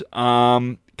out.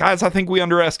 Guys, I think we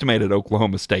underestimated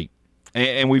Oklahoma State.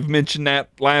 And we've mentioned that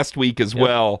last week as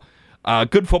well.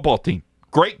 Good football team.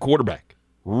 Great quarterback.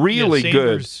 Really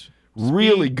good.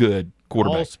 Really good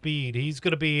quarterback. All speed. He's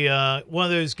going to be one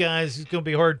of those guys who's going to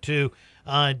be hard to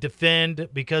defend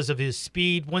because of his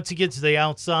speed. Once he gets to the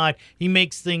outside, he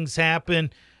makes things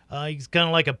happen. He's kind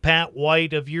of like a Pat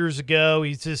White of years ago.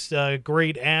 He's just a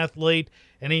great athlete,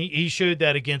 and he showed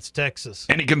that against Texas.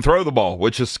 And he can throw the ball,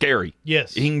 which is scary.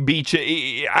 Yes. He can beat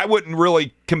you. I wouldn't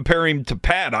really compare him to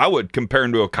Pat. I would compare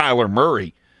him to a Kyler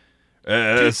Murray.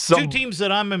 Two teams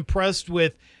that I'm impressed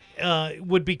with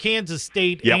would be Kansas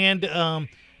State and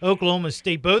Oklahoma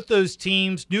State. Both those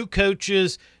teams, new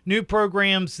coaches, new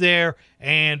programs there,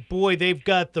 and boy, they've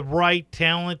got the right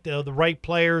talent, the right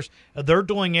players. They're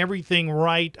doing everything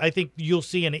right. I think you'll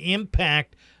see an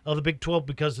impact of the Big 12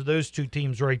 because of those two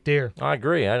teams right there. I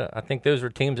agree. I think those were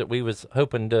teams that we was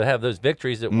hoping to have those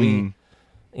victories that we,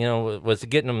 was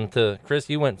getting them to. Chris,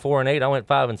 you went 4-8. I went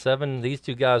 5-7. These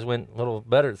two guys went a little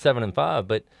better at 7-5,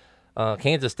 but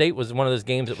Kansas State was one of those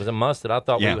games that was a must that I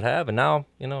thought we would have, and now,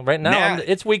 right now,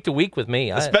 it's week to week with me.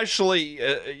 Especially,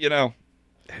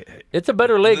 it's a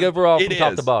better league overall from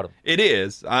top to bottom. It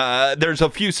is. There's a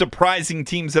few surprising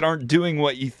teams that aren't doing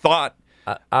what you thought.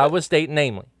 Iowa State,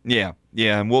 namely. Yeah,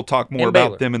 and we'll talk more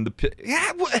about them in the.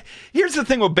 Yeah, here's the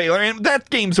thing with Baylor, and that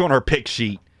game's on our pick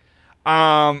sheet.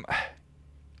 I'm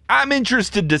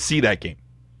interested to see that game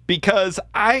because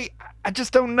I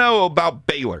just don't know about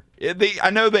Baylor. I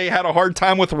know they had a hard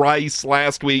time with Rice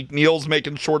last week. Neil's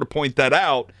making sure to point that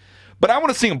out. But I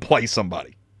want to see them play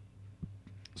somebody.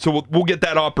 So we'll get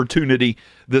that opportunity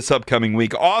this upcoming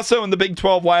week. Also in the Big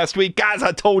 12 last week, guys,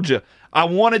 I told you, I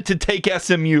wanted to take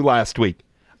SMU last week.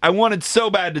 I wanted so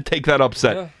bad to take that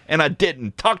upset, and I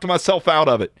didn't. Talked myself out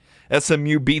of it.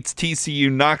 SMU beats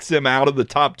TCU, knocks them out of the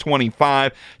top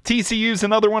 25. TCU's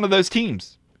another one of those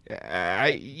teams.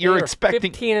 You're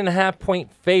expecting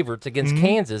 15.5-point favorites against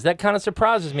Kansas. That kind of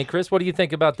surprises me, Chris. What do you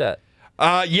think about that?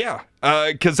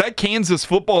 Because that Kansas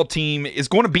football team is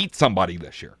going to beat somebody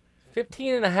this year.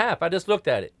 15.5. I just looked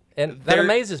at it. And that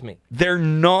amazes me. They're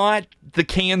not the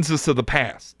Kansas of the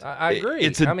past. I agree.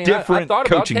 It's a I different I thought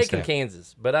about coaching taking staff.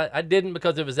 Kansas, but I didn't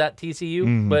because it was at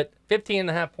TCU. But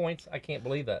 15.5 points, I can't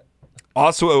believe that.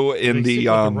 Also in the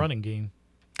running game.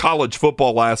 College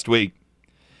football last week,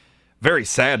 very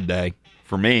sad day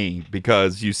for me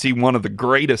because you see one of the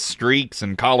greatest streaks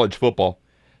in college football.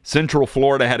 Central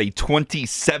Florida had a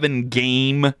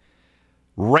 27-game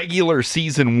regular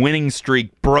season winning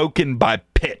streak broken by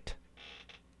Pitt.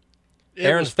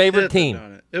 Aaron's favorite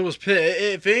team. It was Pitt.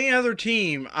 If any other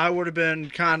team, I would have been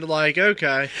kind of like,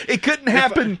 okay. It couldn't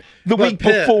happen the week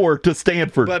before to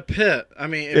Stanford. But Pitt, I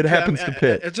mean. It happens to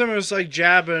Pitt. It's almost like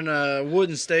jabbing a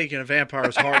wooden stake in a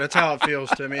vampire's heart. That's how it feels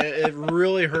to me. It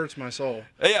really hurts my soul.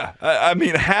 Yeah. I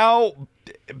mean, how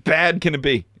bad can it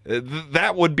be?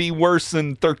 That would be worse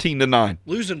than 13-9.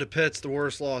 Losing to Pitt's the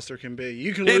worst loss there can be.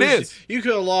 You can It lose. is. You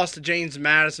could have lost to James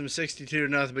Madison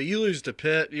 62-0, but you lose to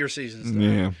Pitt, your season's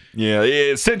done.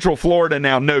 Yeah. Central Florida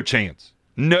now, no chance.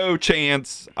 No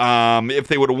chance. If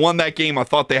they would have won that game, I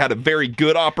thought they had a very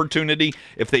good opportunity.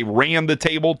 If they ran the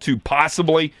table to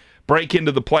possibly break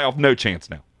into the playoff, no chance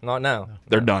now. Not now.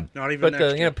 They're done. Not even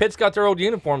next year. Pitt's got their old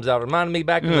uniforms out. Reminded me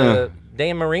back to the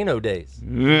Dan Marino days.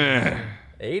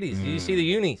 80s. You see the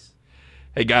unis.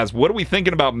 Hey, guys, what are we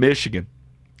thinking about Michigan?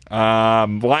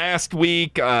 Last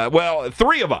week,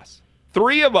 three of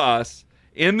us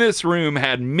in this room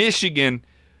had Michigan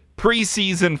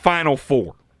preseason Final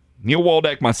Four. Neil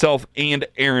Waldeck, myself, and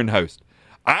Aaron Host.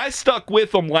 I stuck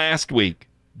with them last week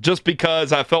just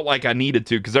because I felt like I needed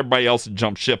to because everybody else had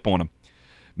jumped ship on them.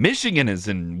 Michigan is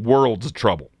in worlds of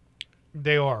trouble.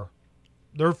 They are.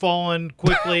 They're falling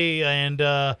quickly, and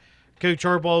Coach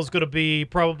Harbaugh is going to be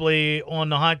probably on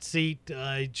the hot seat.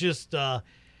 They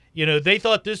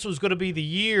thought this was going to be the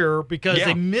year because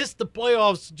they missed the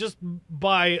playoffs just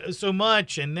by so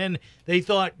much, and then they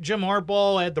thought Jim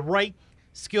Harbaugh had the right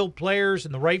skilled players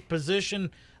in the right position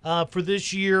for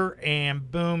this year,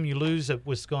 and boom, you lose at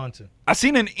Wisconsin. I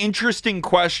seen an interesting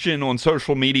question on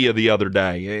social media the other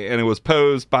day, and it was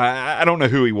posed by, I don't know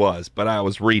who he was, but I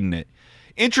was reading it.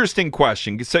 Interesting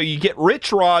question. So you get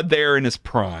Rich Rod there in his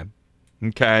prime.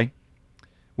 Okay,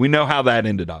 we know how that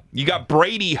ended up. You got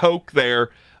Brady Hoke there,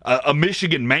 a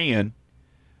Michigan man,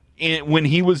 when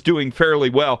he was doing fairly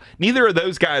well. Neither of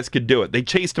those guys could do it. They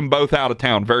chased them both out of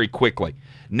town very quickly.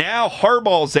 Now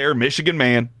Harbaugh's there, Michigan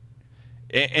man,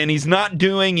 and he's not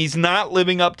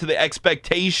living up to the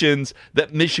expectations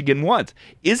that Michigan wants.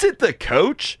 Is it the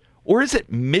coach or is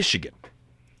it Michigan?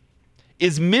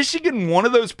 Is Michigan one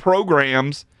of those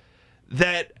programs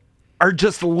that are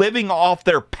just living off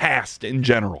their past in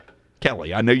general?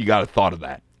 Kelly, I know you got a thought of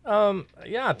that.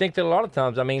 Yeah, I think that a lot of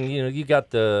times, I mean, you got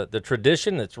the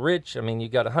tradition that's rich. I mean, you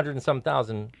got 100 and some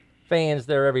thousand fans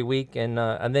there every week, and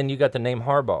then you got the name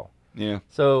Harbaugh. Yeah.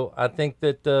 So I think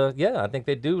that, I think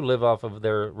they do live off of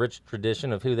their rich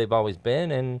tradition of who they've always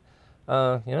been, and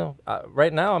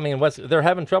right now, I mean, they're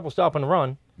having trouble stopping the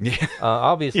run. Yeah.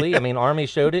 Obviously, I mean, Army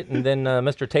showed it, and then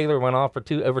Mr. Taylor went off for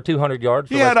over 200 yards.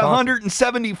 He had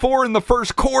 174 in the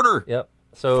first quarter. Yep.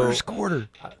 So first quarter.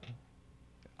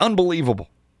 Unbelievable.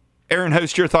 Aaron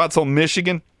Host, your thoughts on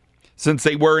Michigan since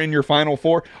they were in your Final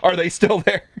Four? Are they still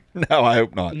there? No, I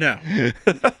hope not. No.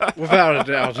 Without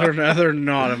a doubt. They're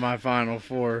not in my Final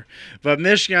Four. But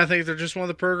Michigan, I think they're just one of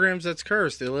the programs that's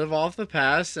cursed. They live off the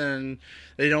past, and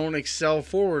they don't excel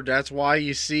forward. That's why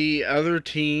you see other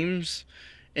teams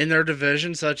in their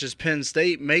division, such as Penn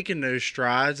State, making those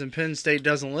strides, and Penn State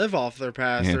doesn't live off their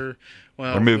past. Yeah.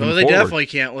 They forward. definitely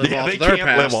can't live off their past. They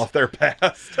can't live off their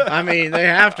past. I mean, they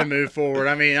have to move forward.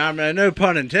 I mean, no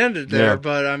pun intended there, Yeah.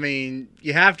 but I mean,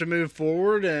 you have to move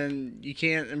forward, and you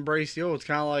can't embrace the old. It's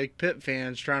kind of like Pitt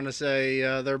fans trying to say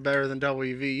they're better than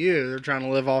WVU. They're trying to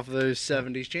live off of those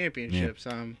 70s championships.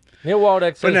 Neil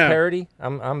Waldeck says no. parity.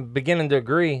 I'm beginning to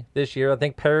agree this year. I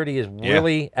think parity is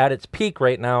really at its peak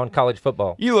right now in college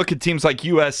football. You look at teams like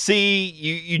USC,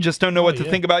 you just don't know what to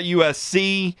think about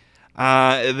USC.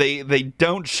 They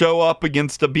don't show up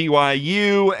against a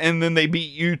BYU, and then they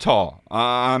beat Utah.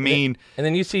 And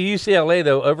then you see UCLA,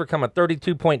 though, overcome a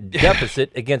 32-point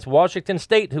deficit against Washington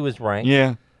State, who is ranked.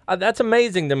 Yeah. That's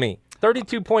amazing to me.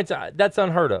 32 points, that's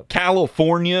unheard of.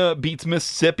 California beats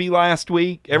Mississippi last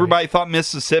week. Everybody thought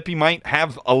Mississippi might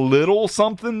have a little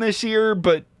something this year,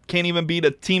 but can't even beat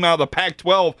a team out of the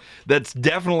Pac-12 that's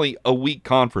definitely a weak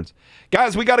conference.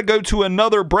 Guys, we got to go to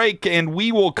another break, and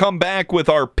we will come back with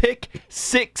our Pick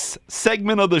 6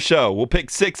 segment of the show. We'll pick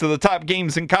 6 of the top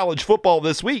games in college football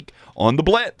this week on The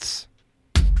Blitz.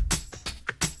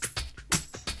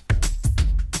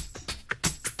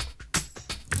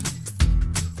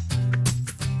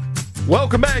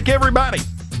 Welcome back, everybody.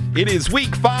 It is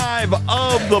week 5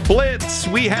 of the Blitz.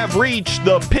 We have reached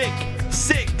the Pick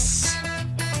 6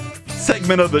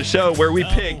 segment of the show where we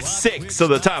pick 6 of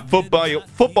the top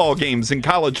football games in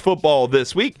college football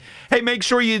this week. Hey, make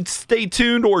sure you stay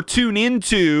tuned or tune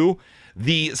into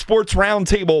the Sports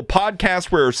Roundtable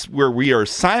podcast where we are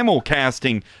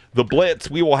simulcasting the Blitz.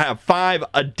 We will have 5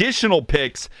 additional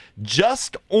picks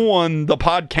just on the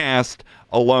podcast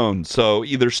alone. So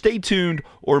either stay tuned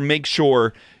or make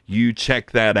sure you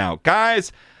check that out.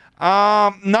 Guys,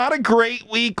 not a great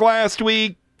week last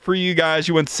week for you guys.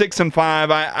 You went 6-5.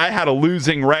 I had a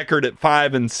losing record at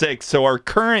 5-6. So our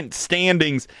current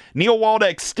standings, Neil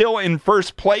Waldeck still in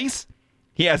first place.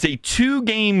 He has a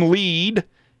 2-game lead.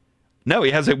 No,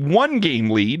 he has a 1-game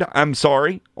lead,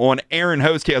 on Aaron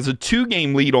Host. He has a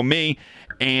 2-game lead on me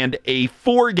and a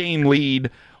 4-game lead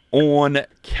on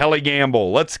Kelly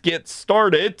Gamble. Let's get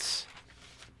started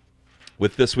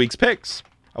with this week's picks.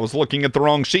 I was looking at the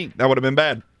wrong sheet. That would have been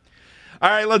bad. All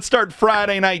right, let's start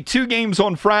Friday night. 2 games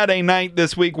on Friday night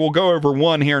this week. We'll go over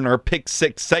one here in our Pick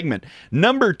 6 segment.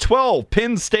 Number 12,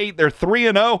 Penn State. They're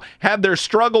 3-0. Had their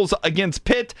struggles against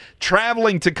Pitt,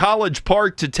 traveling to College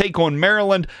Park to take on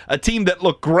Maryland, a team that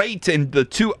looked great in the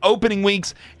 2 opening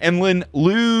weeks, and then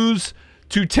lose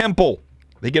to Temple.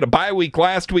 They get a bye week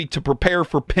last week to prepare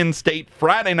for Penn State.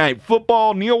 Friday night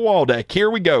football. Neil Waldeck. Here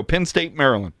we go. Penn State,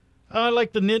 Maryland. I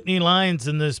like the Nittany Lions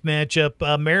in this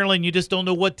matchup. Maryland, you just don't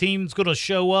know what team's going to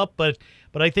show up, but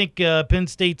I think Penn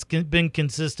State's been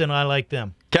consistent. I like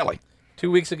them. Kelly. 2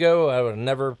 weeks ago, I would have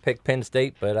never picked Penn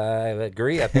State, but I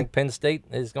agree. I think Penn State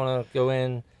is going to go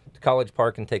in to College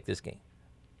Park and take this game.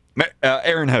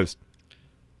 Aaron Host.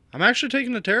 I'm actually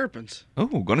taking the Terrapins. Oh,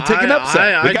 going to take an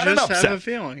upset. We got an upset. I just have a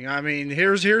feeling. I mean,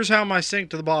 here's how my sink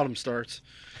to the bottom starts.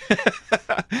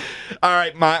 All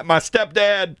right, my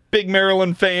stepdad, big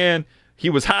Maryland fan. He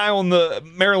was high on the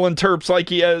Maryland Terps like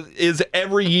he is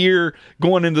every year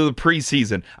going into the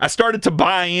preseason. I started to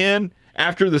buy in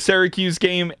after the Syracuse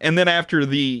game, and then after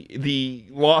the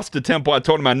loss to Temple, I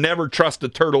told him I never trust a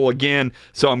turtle again,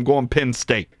 so I'm going Penn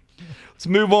State. Let's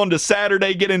move on to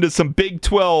Saturday, get into some Big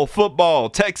 12 football.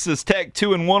 Texas Tech,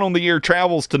 2-1 on the year,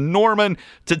 travels to Norman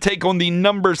to take on the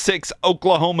number 6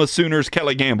 Oklahoma Sooners.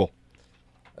 Kelly Gamble.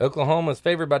 Oklahoma's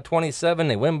favored by 27.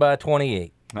 They win by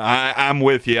 28. I'm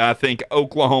with you. I think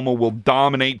Oklahoma will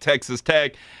dominate Texas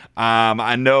Tech.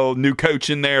 I know new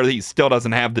coach in there. He still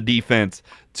doesn't have the defense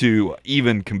to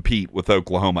even compete with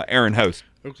Oklahoma. Aaron Host.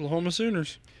 Oklahoma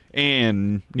Sooners.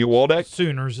 And Neil Waldeck.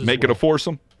 Sooners as Make well. it a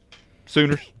foursome.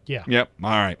 Sooners. Yeah. Yep. All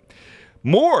right.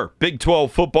 More Big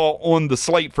 12 football on the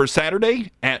slate for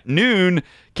Saturday at noon.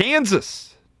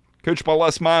 Kansas, coached by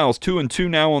Les Miles, 2-2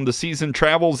 now on the season,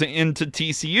 travels into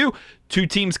TCU. 2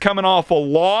 teams coming off a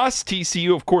loss.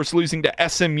 TCU, of course, losing to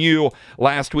SMU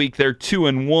last week. They're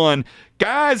 2-1.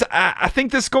 Guys, I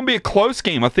think this is going to be a close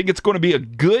game. I think it's going to be a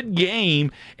good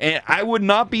game, and I would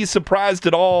not be surprised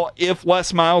at all if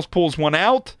Les Miles pulls one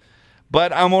out,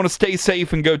 but I'm going to stay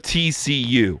safe and go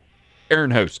TCU.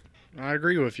 Aaron Host. I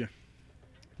agree with you.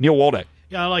 Neil Waldeck.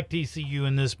 Yeah, I like TCU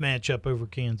in this matchup over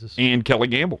Kansas. And Kelly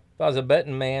Gamble. If I was a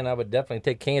betting man, I would definitely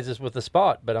take Kansas with the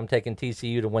spot, but I'm taking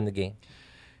TCU to win the game.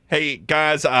 Hey,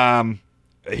 guys,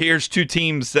 here's 2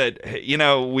 teams that,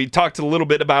 we talked a little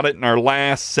bit about it in our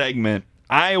last segment.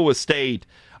 Iowa State,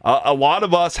 a lot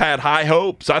of us had high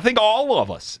hopes. I think all of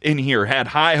us in here had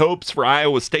high hopes for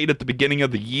Iowa State at the beginning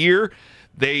of the year.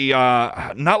 They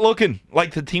not looking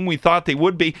like the team we thought they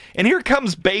would be. And here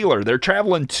comes Baylor. They're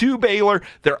traveling to Baylor.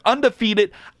 They're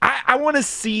undefeated. I want to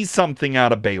see something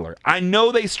out of Baylor. I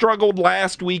know they struggled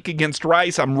last week against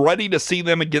Rice. I'm ready to see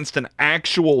them against an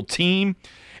actual team.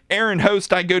 Aaron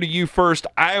Host, I go to you first.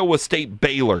 Iowa State,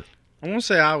 Baylor. I want to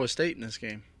say Iowa State in this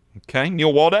game. Okay.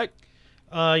 Neil Waldeck?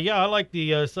 Yeah, I like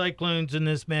the Cyclones in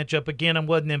this matchup. Again, I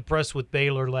wasn't impressed with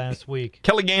Baylor last week.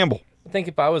 Kelly Gamble. I think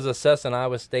if I was assessing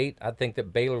Iowa State, I think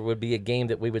that Baylor would be a game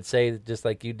that we would say, just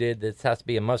like you did, this has to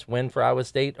be a must-win for Iowa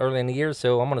State early in the year,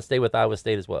 so I'm going to stay with Iowa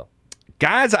State as well.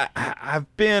 Guys,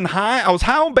 I've been high. I was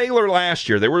high on Baylor last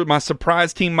year. They were my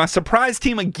surprise team. My surprise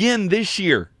team again this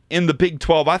year in the Big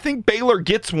 12. I think Baylor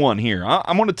gets one here.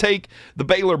 I'm going to take the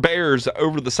Baylor Bears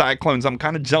over the Cyclones. I'm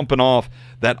kind of jumping off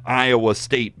that Iowa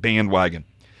State bandwagon.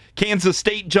 Kansas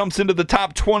State jumps into the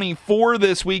top 24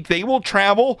 this week. They will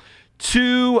travel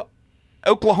to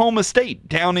Oklahoma State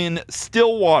down in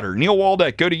Stillwater. Neil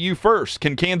Waldeck, go to you first.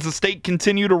 Can Kansas State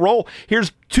continue to roll?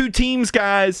 Here's 2 teams,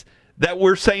 guys, that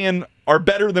we're saying are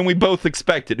better than we both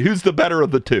expected. Who's the better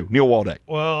of the 2? Neil Waldeck.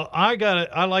 Well,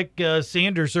 I like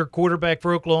Sanders, their quarterback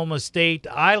for Oklahoma State.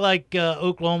 I like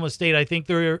Oklahoma State. I think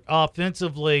they're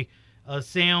offensively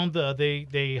sound.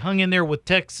 They hung in there with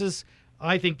Texas.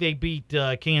 I think they beat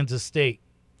Kansas State.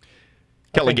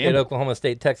 I think that Oklahoma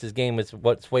State-Texas game is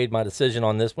what swayed my decision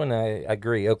on this one. I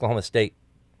agree, Oklahoma State.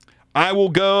 I will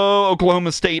go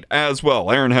Oklahoma State as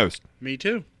well. Aaron Host. Me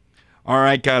too. All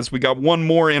right, guys, we got one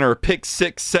more in our Pick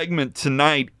 6 segment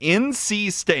tonight.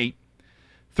 NC State,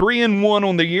 3-1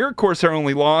 on the year. Of course, our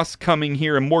only loss coming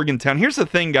here in Morgantown. Here's the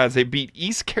thing, guys. They beat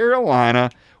East Carolina,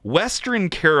 Western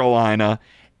Carolina,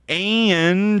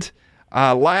 and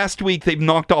last week they've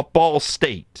knocked off Ball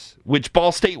State, which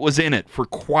Ball State was in it for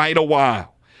quite a while.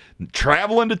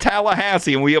 Traveling to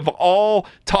Tallahassee, and we have all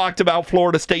talked about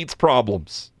Florida State's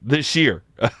problems this year.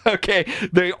 Okay,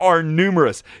 they are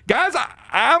numerous. Guys,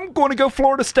 I'm going to go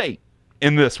Florida State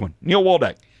in this one. Neil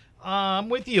Waldeck. I'm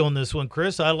with you on this one,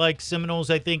 Chris. I like Seminoles.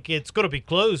 I think it's going to be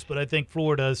close, but I think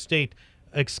Florida State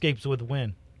escapes with a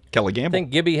win. Kelly Gamble. I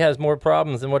think Gibby has more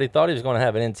problems than what he thought he was going to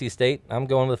have at NC State. I'm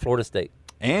going with Florida State.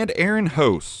 And Aaron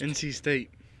Host. NC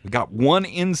State. We got one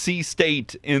NC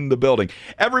State in the building.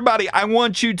 Everybody, I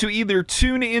want you to either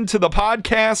tune into the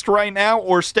podcast right now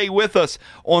or stay with us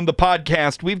on the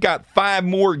podcast. We've got 5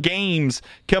 more games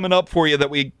coming up for you that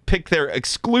we pick there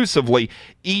exclusively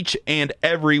each and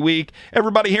every week.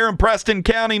 Everybody here in Preston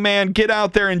County, man, get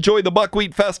out there, enjoy the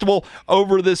Buckwheat Festival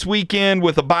over this weekend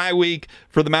with a bye week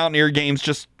for the Mountaineer games.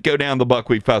 Just go down to the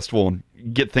Buckwheat Festival and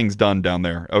get things done down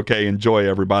there. Okay, enjoy,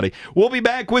 everybody. We'll be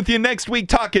back with you next week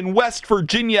talking West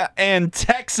Virginia and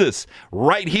Texas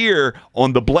right here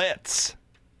on The Blitz.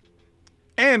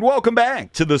 And welcome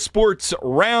back to the Sports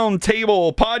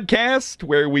Roundtable podcast,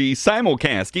 where we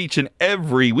simulcast each and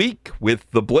every week with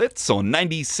The Blitz on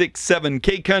 96.7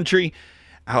 K Country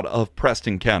out of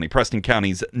Preston County. Preston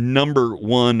County's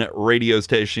 #1 radio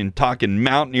station, talking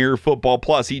Mountaineer football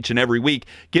plus each and every week,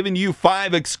 giving you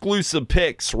 5 exclusive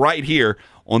picks right here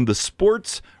on the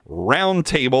Sports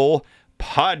Roundtable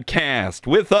podcast.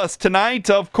 With us tonight,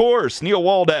 of course, Neil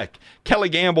Waldeck, Kelly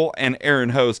Gamble, and Aaron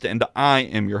Host, and I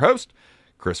am your host,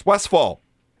 Chris Westfall.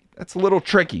 That's a little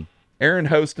tricky. Aaron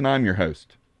Host and I'm your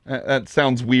host. That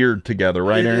sounds weird together,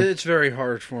 right, Aaron? It's very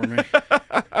hard for me.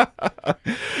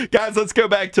 Guys, let's go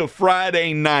back to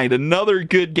Friday night. Another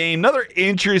good game, another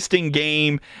interesting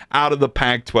game out of the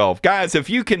Pac-12. Guys, if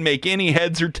you can make any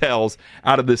heads or tails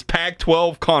out of this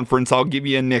Pac-12 conference, I'll give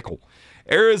you a nickel.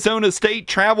 Arizona State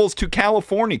travels to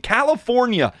California.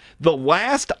 California, the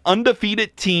last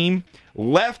undefeated team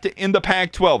left in the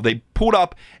Pac-12. They pulled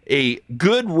up a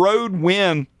good road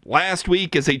win last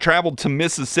week as they traveled to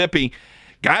Mississippi.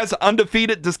 Guys,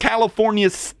 undefeated. Does California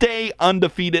stay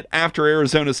undefeated after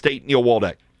Arizona State? Neil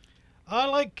Waldeck. I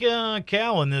like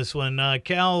Cal in this one.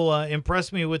 Cal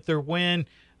impressed me with their win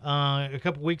a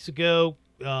couple weeks ago.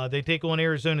 They take on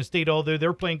Arizona State, although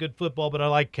they're playing good football, but I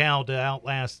like Cal to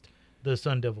outlast the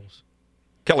Sun Devils.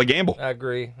 Kelly Gamble. I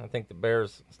agree. I think the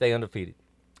Bears stay undefeated.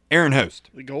 Aaron Host.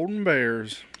 The Golden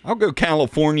Bears. I'll go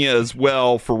California as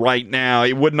well for right now.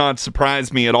 It would not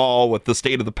surprise me at all with the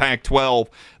state of the Pac-12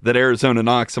 that Arizona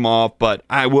knocks them off, but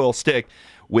I will stick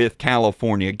with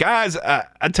California. Guys,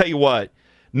 I tell you what,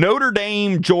 Notre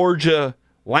Dame, Georgia,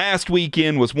 last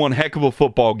weekend was one heck of a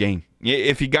football game.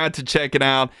 If you got to check it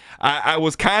out, I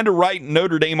was kind of writing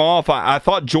Notre Dame off. I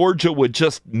thought Georgia would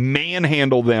just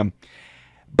manhandle them.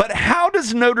 But how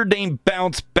does Notre Dame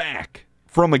bounce back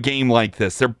from a game like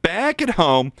this? They're back at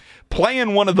home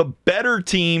playing one of the better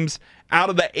teams out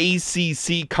of the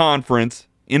ACC conference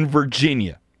in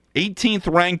Virginia.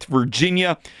 18th ranked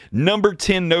Virginia, number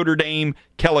 10 Notre Dame.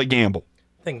 Kelly Gamble.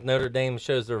 I think Notre Dame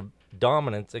shows their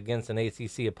dominance against an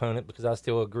ACC opponent because I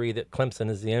still agree that Clemson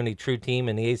is the only true team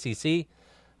in the ACC.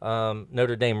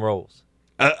 Notre Dame rolls.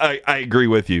 I agree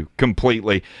with you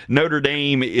completely. Notre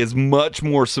Dame is much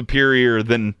more superior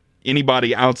than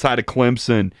anybody outside of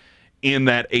Clemson in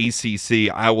that ACC.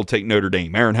 I will take Notre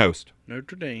Dame. Aaron Host.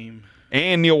 Notre Dame.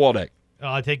 And Neil Waldeck.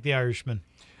 I take the Irishman.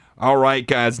 All right,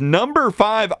 guys. Number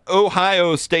 5,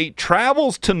 Ohio State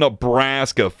travels to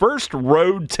Nebraska. First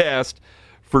road test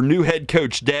for new head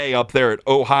coach Day up there at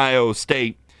Ohio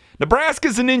State.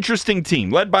 Nebraska's an interesting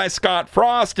team, led by Scott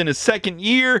Frost in his second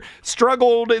year.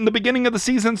 Struggled in the beginning of the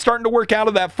season, starting to work out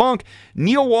of that funk.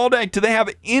 Neil Waldeck, do they have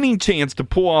any chance to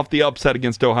pull off the upset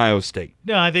against Ohio State?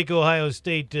 No, I think Ohio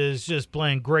State is just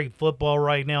playing great football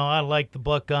right now. I like the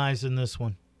Buckeyes in this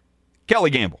one.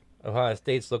 Kelly Gamble. Ohio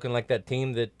State's looking like that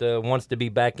team that wants to be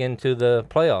back into the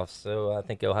playoffs, so I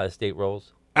think Ohio State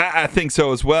rolls. I think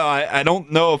so as well. I don't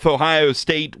know if Ohio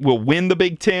State will win the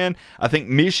Big Ten. I think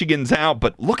Michigan's out,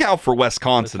 but look out for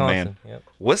Wisconsin, man. Yep.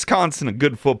 Wisconsin, a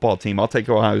good football team. I'll take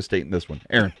Ohio State in this one.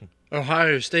 Aaron.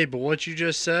 Ohio State, but what you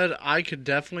just said, I could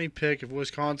definitely pick if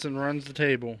Wisconsin runs the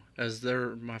table as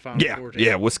my Final Four team.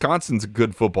 Yeah, Wisconsin's a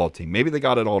good football team. Maybe they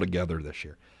got it all together this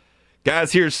year.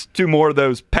 Guys, here's two more of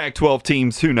those Pac-12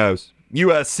 teams. Who knows?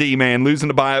 USC, man, losing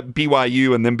to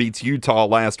BYU and then beats Utah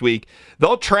last week.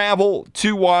 They'll travel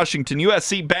to Washington.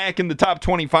 USC back in the top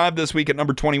 25 this week at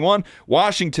number 21.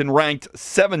 Washington ranked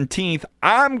 17th.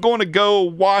 I'm going to go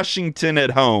Washington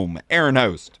at home. Aaron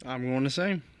Host. I'm going the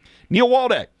same. Neil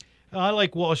Waldeck. I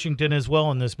like Washington as well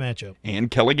in this matchup.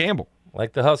 And Kelly Gamble.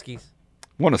 Like the Huskies.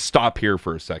 I want to stop here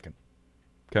for a second.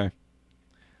 Okay?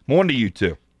 I'm on to you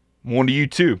two. I'm on to you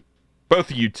two.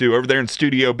 Both of you two over there in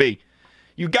Studio B.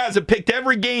 You guys have picked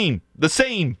every game the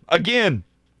same again.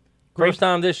 First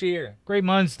time this year. Great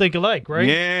minds think alike, right?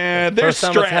 Yeah, there's First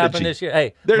time strategy. it's happened this year.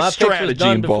 Hey, There's my strategy picks was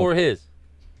done involved. before his.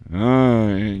 They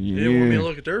didn't want me to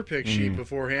look at their pick sheet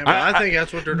beforehand, but I think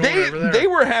that's what they're doing over there. They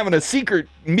were having a secret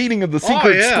meeting of the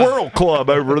Secret Squirrel Club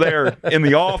over there in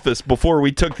the office before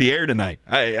we took the air tonight.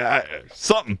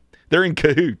 Something. They're in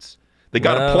cahoots. They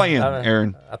got a plan,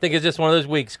 Aaron. I think it's just one of those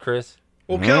weeks, Chris.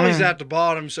 Well, Kelly's at the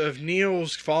bottom, so if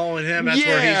Neil's following him, that's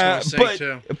where he's going to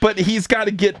sink to. But he's got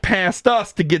to get past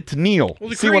us to get to Neil.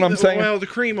 Well, See what I'm saying? Well, the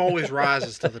cream always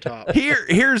rises to the top.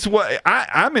 Here's what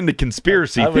I'm into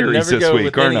conspiracy I would theories never this go week,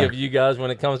 with aren't any I? of you guys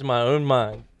when it comes to my own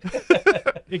mind.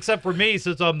 Except for me,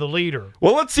 since I'm the leader.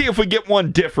 Well, let's see if we get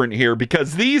one different here,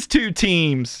 because these two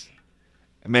teams,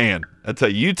 man, I tell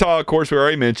you, Utah, of course, we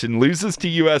already mentioned, loses to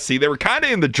USC. They were kind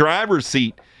of in the driver's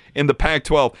seat in the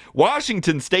Pac-12.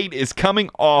 Washington State is coming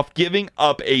off giving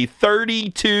up a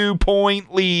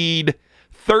 32-point lead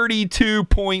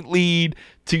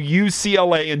to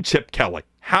UCLA and Chip Kelly.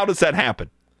 How does that happen?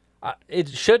 It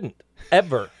shouldn't,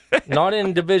 ever. Not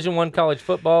in Division I college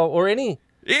football or any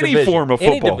form of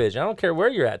football. Any division. I don't care where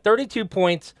you're at. 32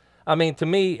 points, I mean, to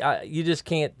me, you just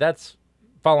can't. That's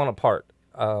falling apart.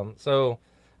 So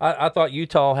I thought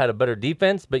Utah had a better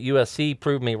defense, but USC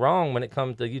proved me wrong when it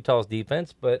comes to Utah's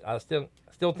defense. But I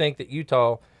still think that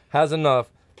Utah has enough,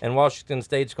 and Washington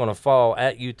State's going to fall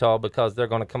at Utah because they're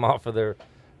going to come off of their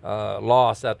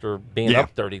loss after being up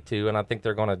 32, and I think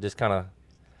they're going to just kind of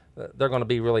they're going to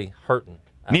be really hurting.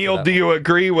 Neil, do you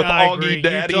agree with Augie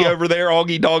Daddy Utah. over there?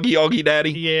 Augie Doggy, Augie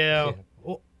Daddy? Yeah.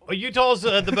 Well, Utah's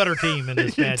the better team in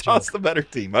this matchup. Utah's the better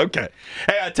team. Okay.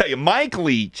 Hey, I tell you, Mike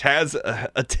Leach has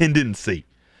a tendency.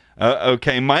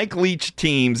 Mike Leach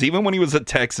teams, even when he was at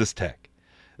Texas Tech,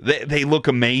 they look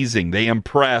amazing. They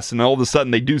impress, and all of a sudden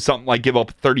they do something like give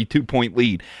up a 32-point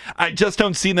lead. I just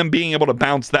don't see them being able to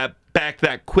bounce that back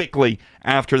that quickly.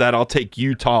 After that, I'll take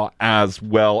Utah as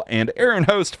well. And Aaron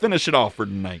Host, finish it off for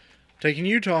tonight. Taking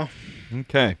Utah.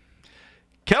 Okay.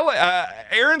 Kelly,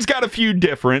 Aaron's got a few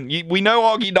different. We know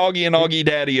Augie Doggy and Augie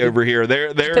Daddy over here.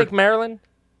 They're take Maryland.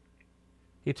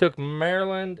 He took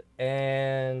Maryland,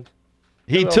 and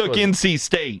he took NC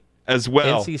State as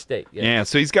well. NC State, yeah.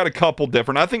 So he's got a couple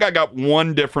different. I think I got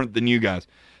one different than you guys.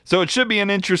 So it should be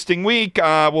an interesting week.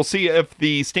 We'll see if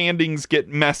the standings get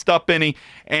messed up any.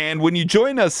 And when you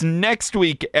join us next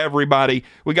week, everybody,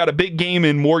 we got a big game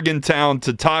in Morgantown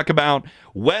to talk about.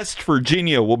 West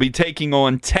Virginia will be taking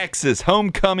on Texas.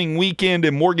 Homecoming weekend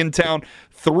in Morgantown,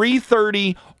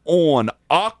 3:30 on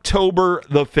October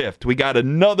the 5th. We got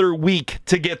another week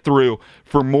to get through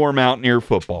for more Mountaineer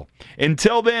football.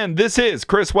 Until then, this is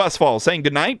Chris Westfall saying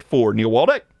goodnight for Neil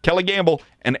Waldeck, Kelly Gamble,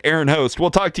 and Aaron Host. We'll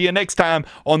talk to you next time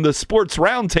on the Sports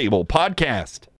Roundtable podcast.